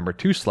the number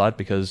 2 slot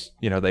because,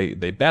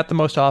 they bat the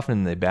most often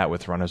and they bat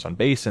with runners on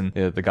base, and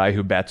the guy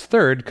who bats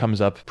third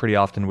comes up pretty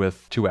often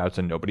with 2 outs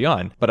and nobody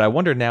on. But I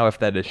wonder now if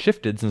that has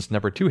shifted since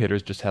number 2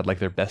 hitters just had like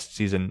their best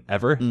season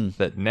ever,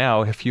 that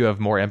now if you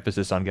have more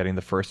emphasis on getting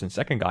the first and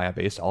second guy on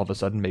base, all of a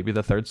sudden maybe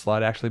the third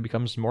slot actually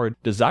becomes more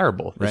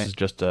desirable. This is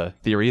just a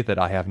theory that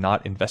I have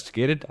not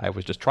investigated. I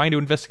was just trying to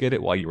investigate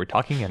it while you were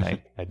talking, and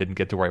I didn't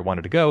get to where I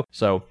wanted to go.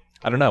 So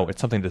I don't know. It's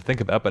something to think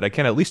about, but I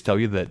can at least tell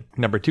you that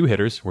number 2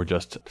 hitters were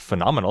just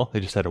phenomenal. They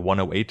just had a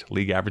 108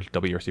 league average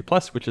WRC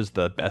plus, which is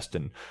the best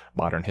in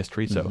modern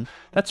history. So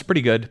that's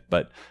pretty good.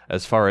 But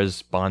as far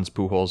as Bonds,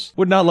 Pujols,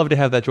 would not love to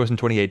have that choice in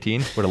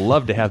 2018. Would have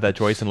loved to have that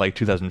choice in like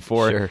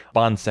 2004. Sure.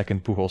 Bonds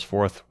second, Pujols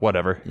fourth,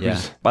 whatever.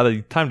 Yeah. By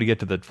the time to get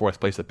to the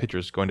 4th place, the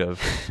pitcher's going to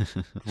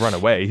have run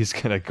away. He's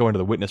going to go into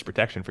the witness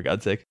protection, for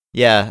God's sake.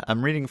 Yeah,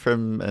 I'm reading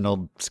from an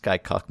old Sky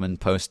Kaufman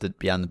post at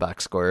Beyond the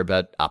Box Score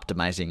about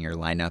optimizing your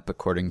lineup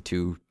according to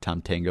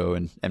Tom Tango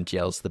and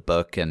MGL's The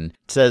Book. And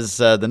it says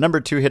the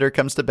number 2 hitter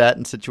comes to bat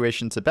in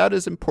situations about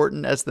as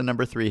important as the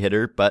number 3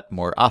 hitter, but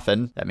more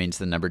often. That means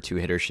the number 2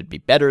 hitter should be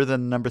better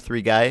than the number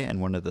 3 guy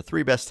and one of the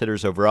 3 best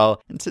hitters overall.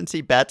 And since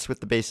he bats with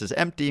the bases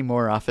empty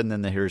more often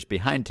than the hitters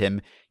behind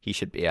him, he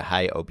should be a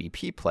high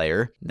OBP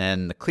player.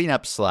 Then the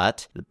cleanup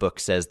slot, the book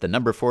says the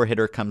number 4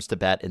 hitter comes to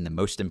bat in the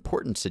most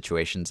important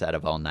situations out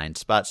of all 9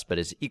 spots, but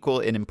is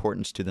equal in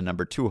importance to the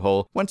number 2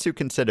 hole once you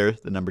consider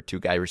the number 2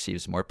 guy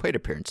receives more plate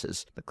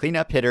appearances. The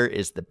cleanup hitter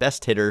is the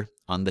best hitter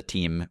on the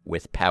team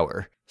with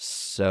power.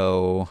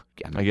 So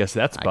I guess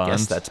that's Bonds. I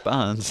guess that's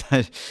Bonds.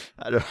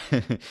 I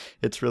don't,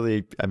 it's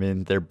really,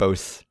 they're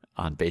both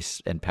on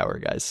base and power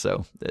guys.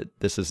 So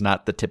this is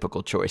not the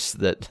typical choice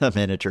that a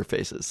manager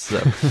faces. So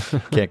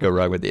can't go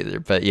wrong with either.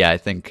 But yeah, I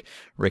think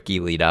Ricky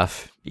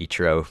leadoff,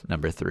 Ichiro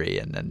number 3,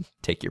 and then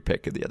take your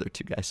pick of the other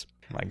 2 guys.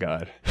 My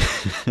God.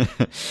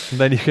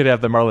 Then you could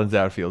have the Marlins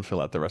outfield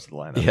fill out the rest of the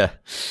lineup. Yeah.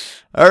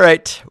 All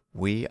right.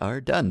 We are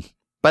done.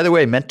 By the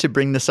way, meant to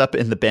bring this up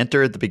in the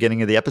banter at the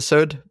beginning of the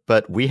episode,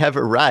 but we have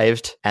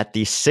arrived at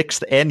the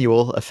 6th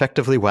annual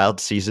Effectively Wild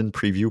Season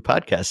Preview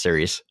podcast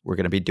series. We're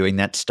going to be doing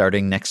that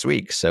starting next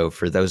week. So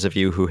for those of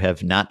you who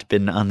have not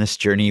been on this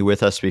journey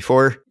with us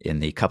before,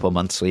 in the couple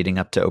months leading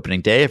up to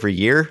opening day every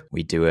year,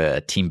 we do a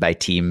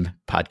team-by-team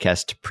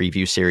podcast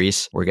preview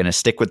series. We're going to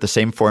stick with the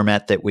same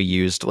format that we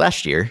used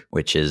last year,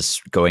 which is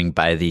going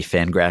by the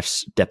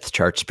Fangraphs depth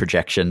charts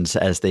projections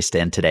as they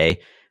stand today.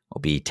 We'll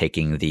be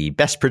taking the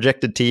best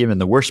projected team and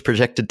the worst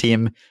projected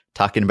team,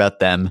 talking about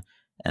them,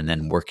 and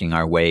then working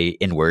our way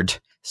inward.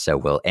 So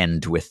we'll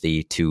end with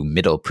the 2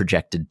 middle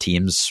projected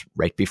teams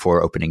right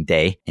before opening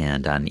day.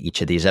 And on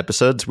each of these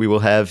episodes, we will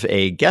have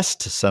a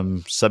guest,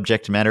 some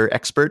subject matter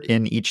expert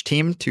in each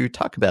team to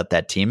talk about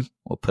that team.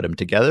 We'll put them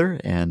together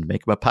and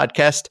make them a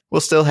podcast.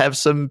 We'll still have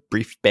some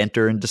brief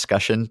banter and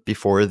discussion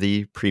before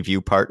the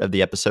preview part of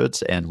the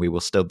episodes, and we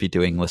will still be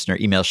doing listener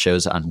email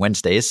shows on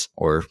Wednesdays,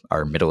 or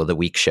our middle of the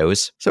week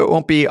shows. So it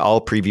won't be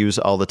all previews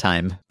all the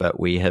time, but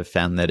we have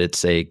found that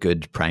it's a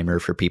good primer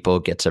for people,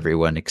 gets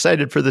everyone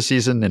excited for the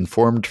season,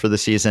 informed for the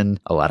season.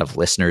 A lot of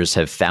listeners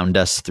have found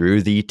us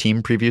through the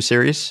team preview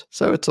series,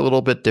 so it's a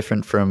little bit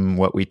different from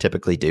what we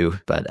typically do.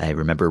 But I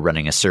remember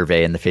running a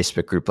survey in the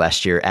Facebook group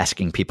last year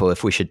asking people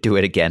if we should do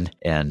it again.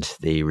 And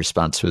the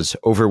response was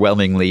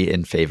overwhelmingly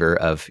in favor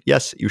of,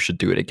 yes, you should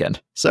do it again.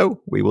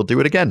 So we will do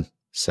it again.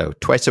 So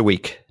twice a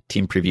week,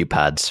 team preview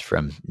pods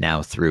from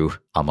now through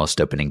almost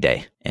opening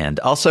day. And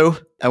also,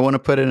 I want to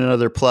put in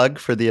another plug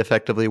for the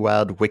Effectively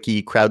Wild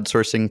Wiki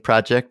crowdsourcing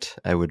project.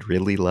 I would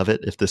really love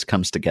it if this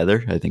comes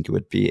together. I think it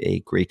would be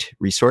a great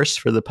resource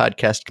for the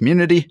podcast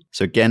community.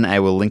 So again, I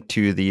will link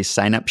to the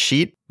sign-up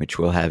sheet, which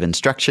will have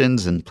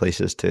instructions and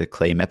places to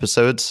claim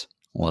episodes.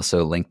 We'll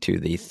also link to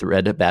the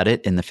thread about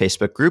it in the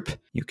Facebook group.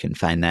 You can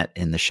find that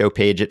in the show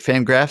page at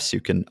Fangraphs.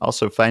 You can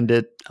also find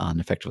it on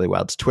Effectively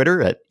Wild's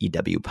Twitter at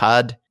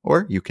EWPod,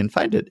 or you can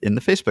find it in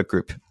the Facebook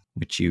group,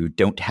 which you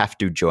don't have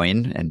to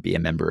join and be a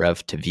member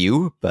of to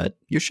view, but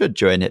you should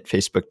join at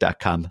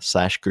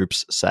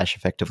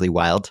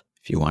facebook.com/groups/effectivelywild.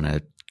 If you want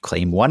to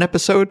claim one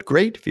episode,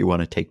 great. If you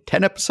want to take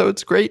 10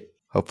 episodes, great.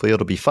 Hopefully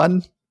it'll be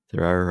fun.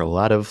 There are a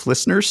lot of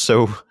listeners,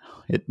 so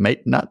it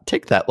might not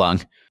take that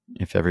long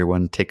if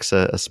everyone takes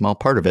a small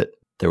part of it.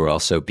 There will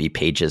also be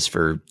pages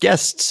for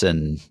guests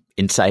and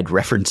inside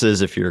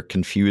references if you're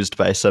confused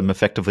by some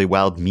Effectively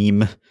Wild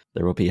meme.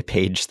 There will be a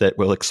page that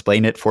will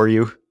explain it for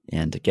you.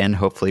 And again,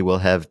 hopefully we'll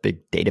have big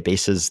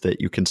databases that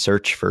you can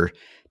search for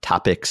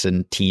topics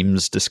and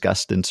teams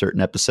discussed in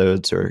certain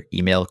episodes or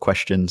email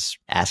questions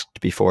asked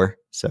before.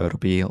 So it'll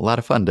be a lot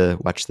of fun to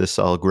watch this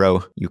all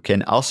grow. You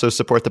can also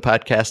support the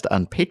podcast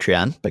on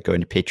Patreon by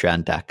going to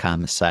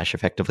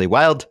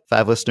patreon.com/effectivelywild.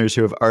 5 listeners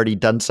who have already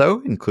done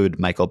so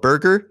include Michael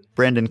Berger,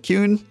 Brandon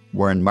Kuhn,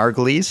 Warren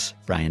Margulies,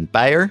 Brian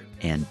Beyer,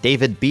 and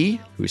David B.,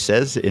 who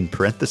says in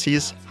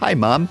parentheses, "Hi,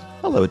 Mom."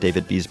 Hello,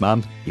 David B.'s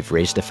mom. You've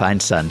raised a fine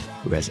son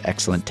who has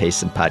excellent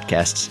taste in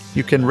podcasts.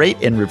 You can rate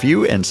and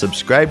review and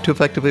subscribe to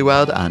Effectively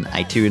Wild on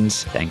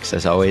iTunes. Thanks,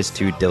 as always,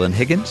 to Dylan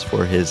Higgins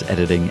for his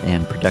editing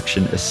and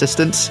production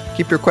assistance.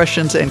 Keep your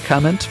questions and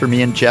comments for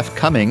me and Jeff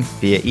coming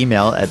via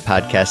email at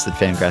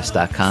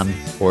podcast@fangraphs.com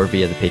or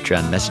via the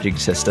Patreon messaging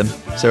system.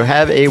 So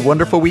have a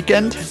wonderful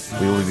weekend.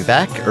 We will be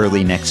back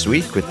early next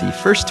week with the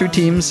first 2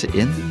 teams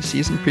in the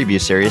season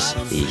preview series,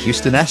 the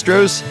Houston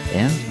Astros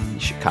and the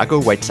Chicago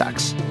White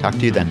Sox. Talk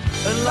to you then.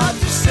 And life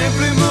just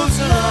simply moves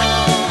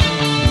along.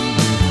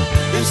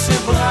 In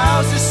simple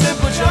houses,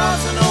 simple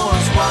jobs, and no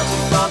one's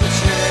watching from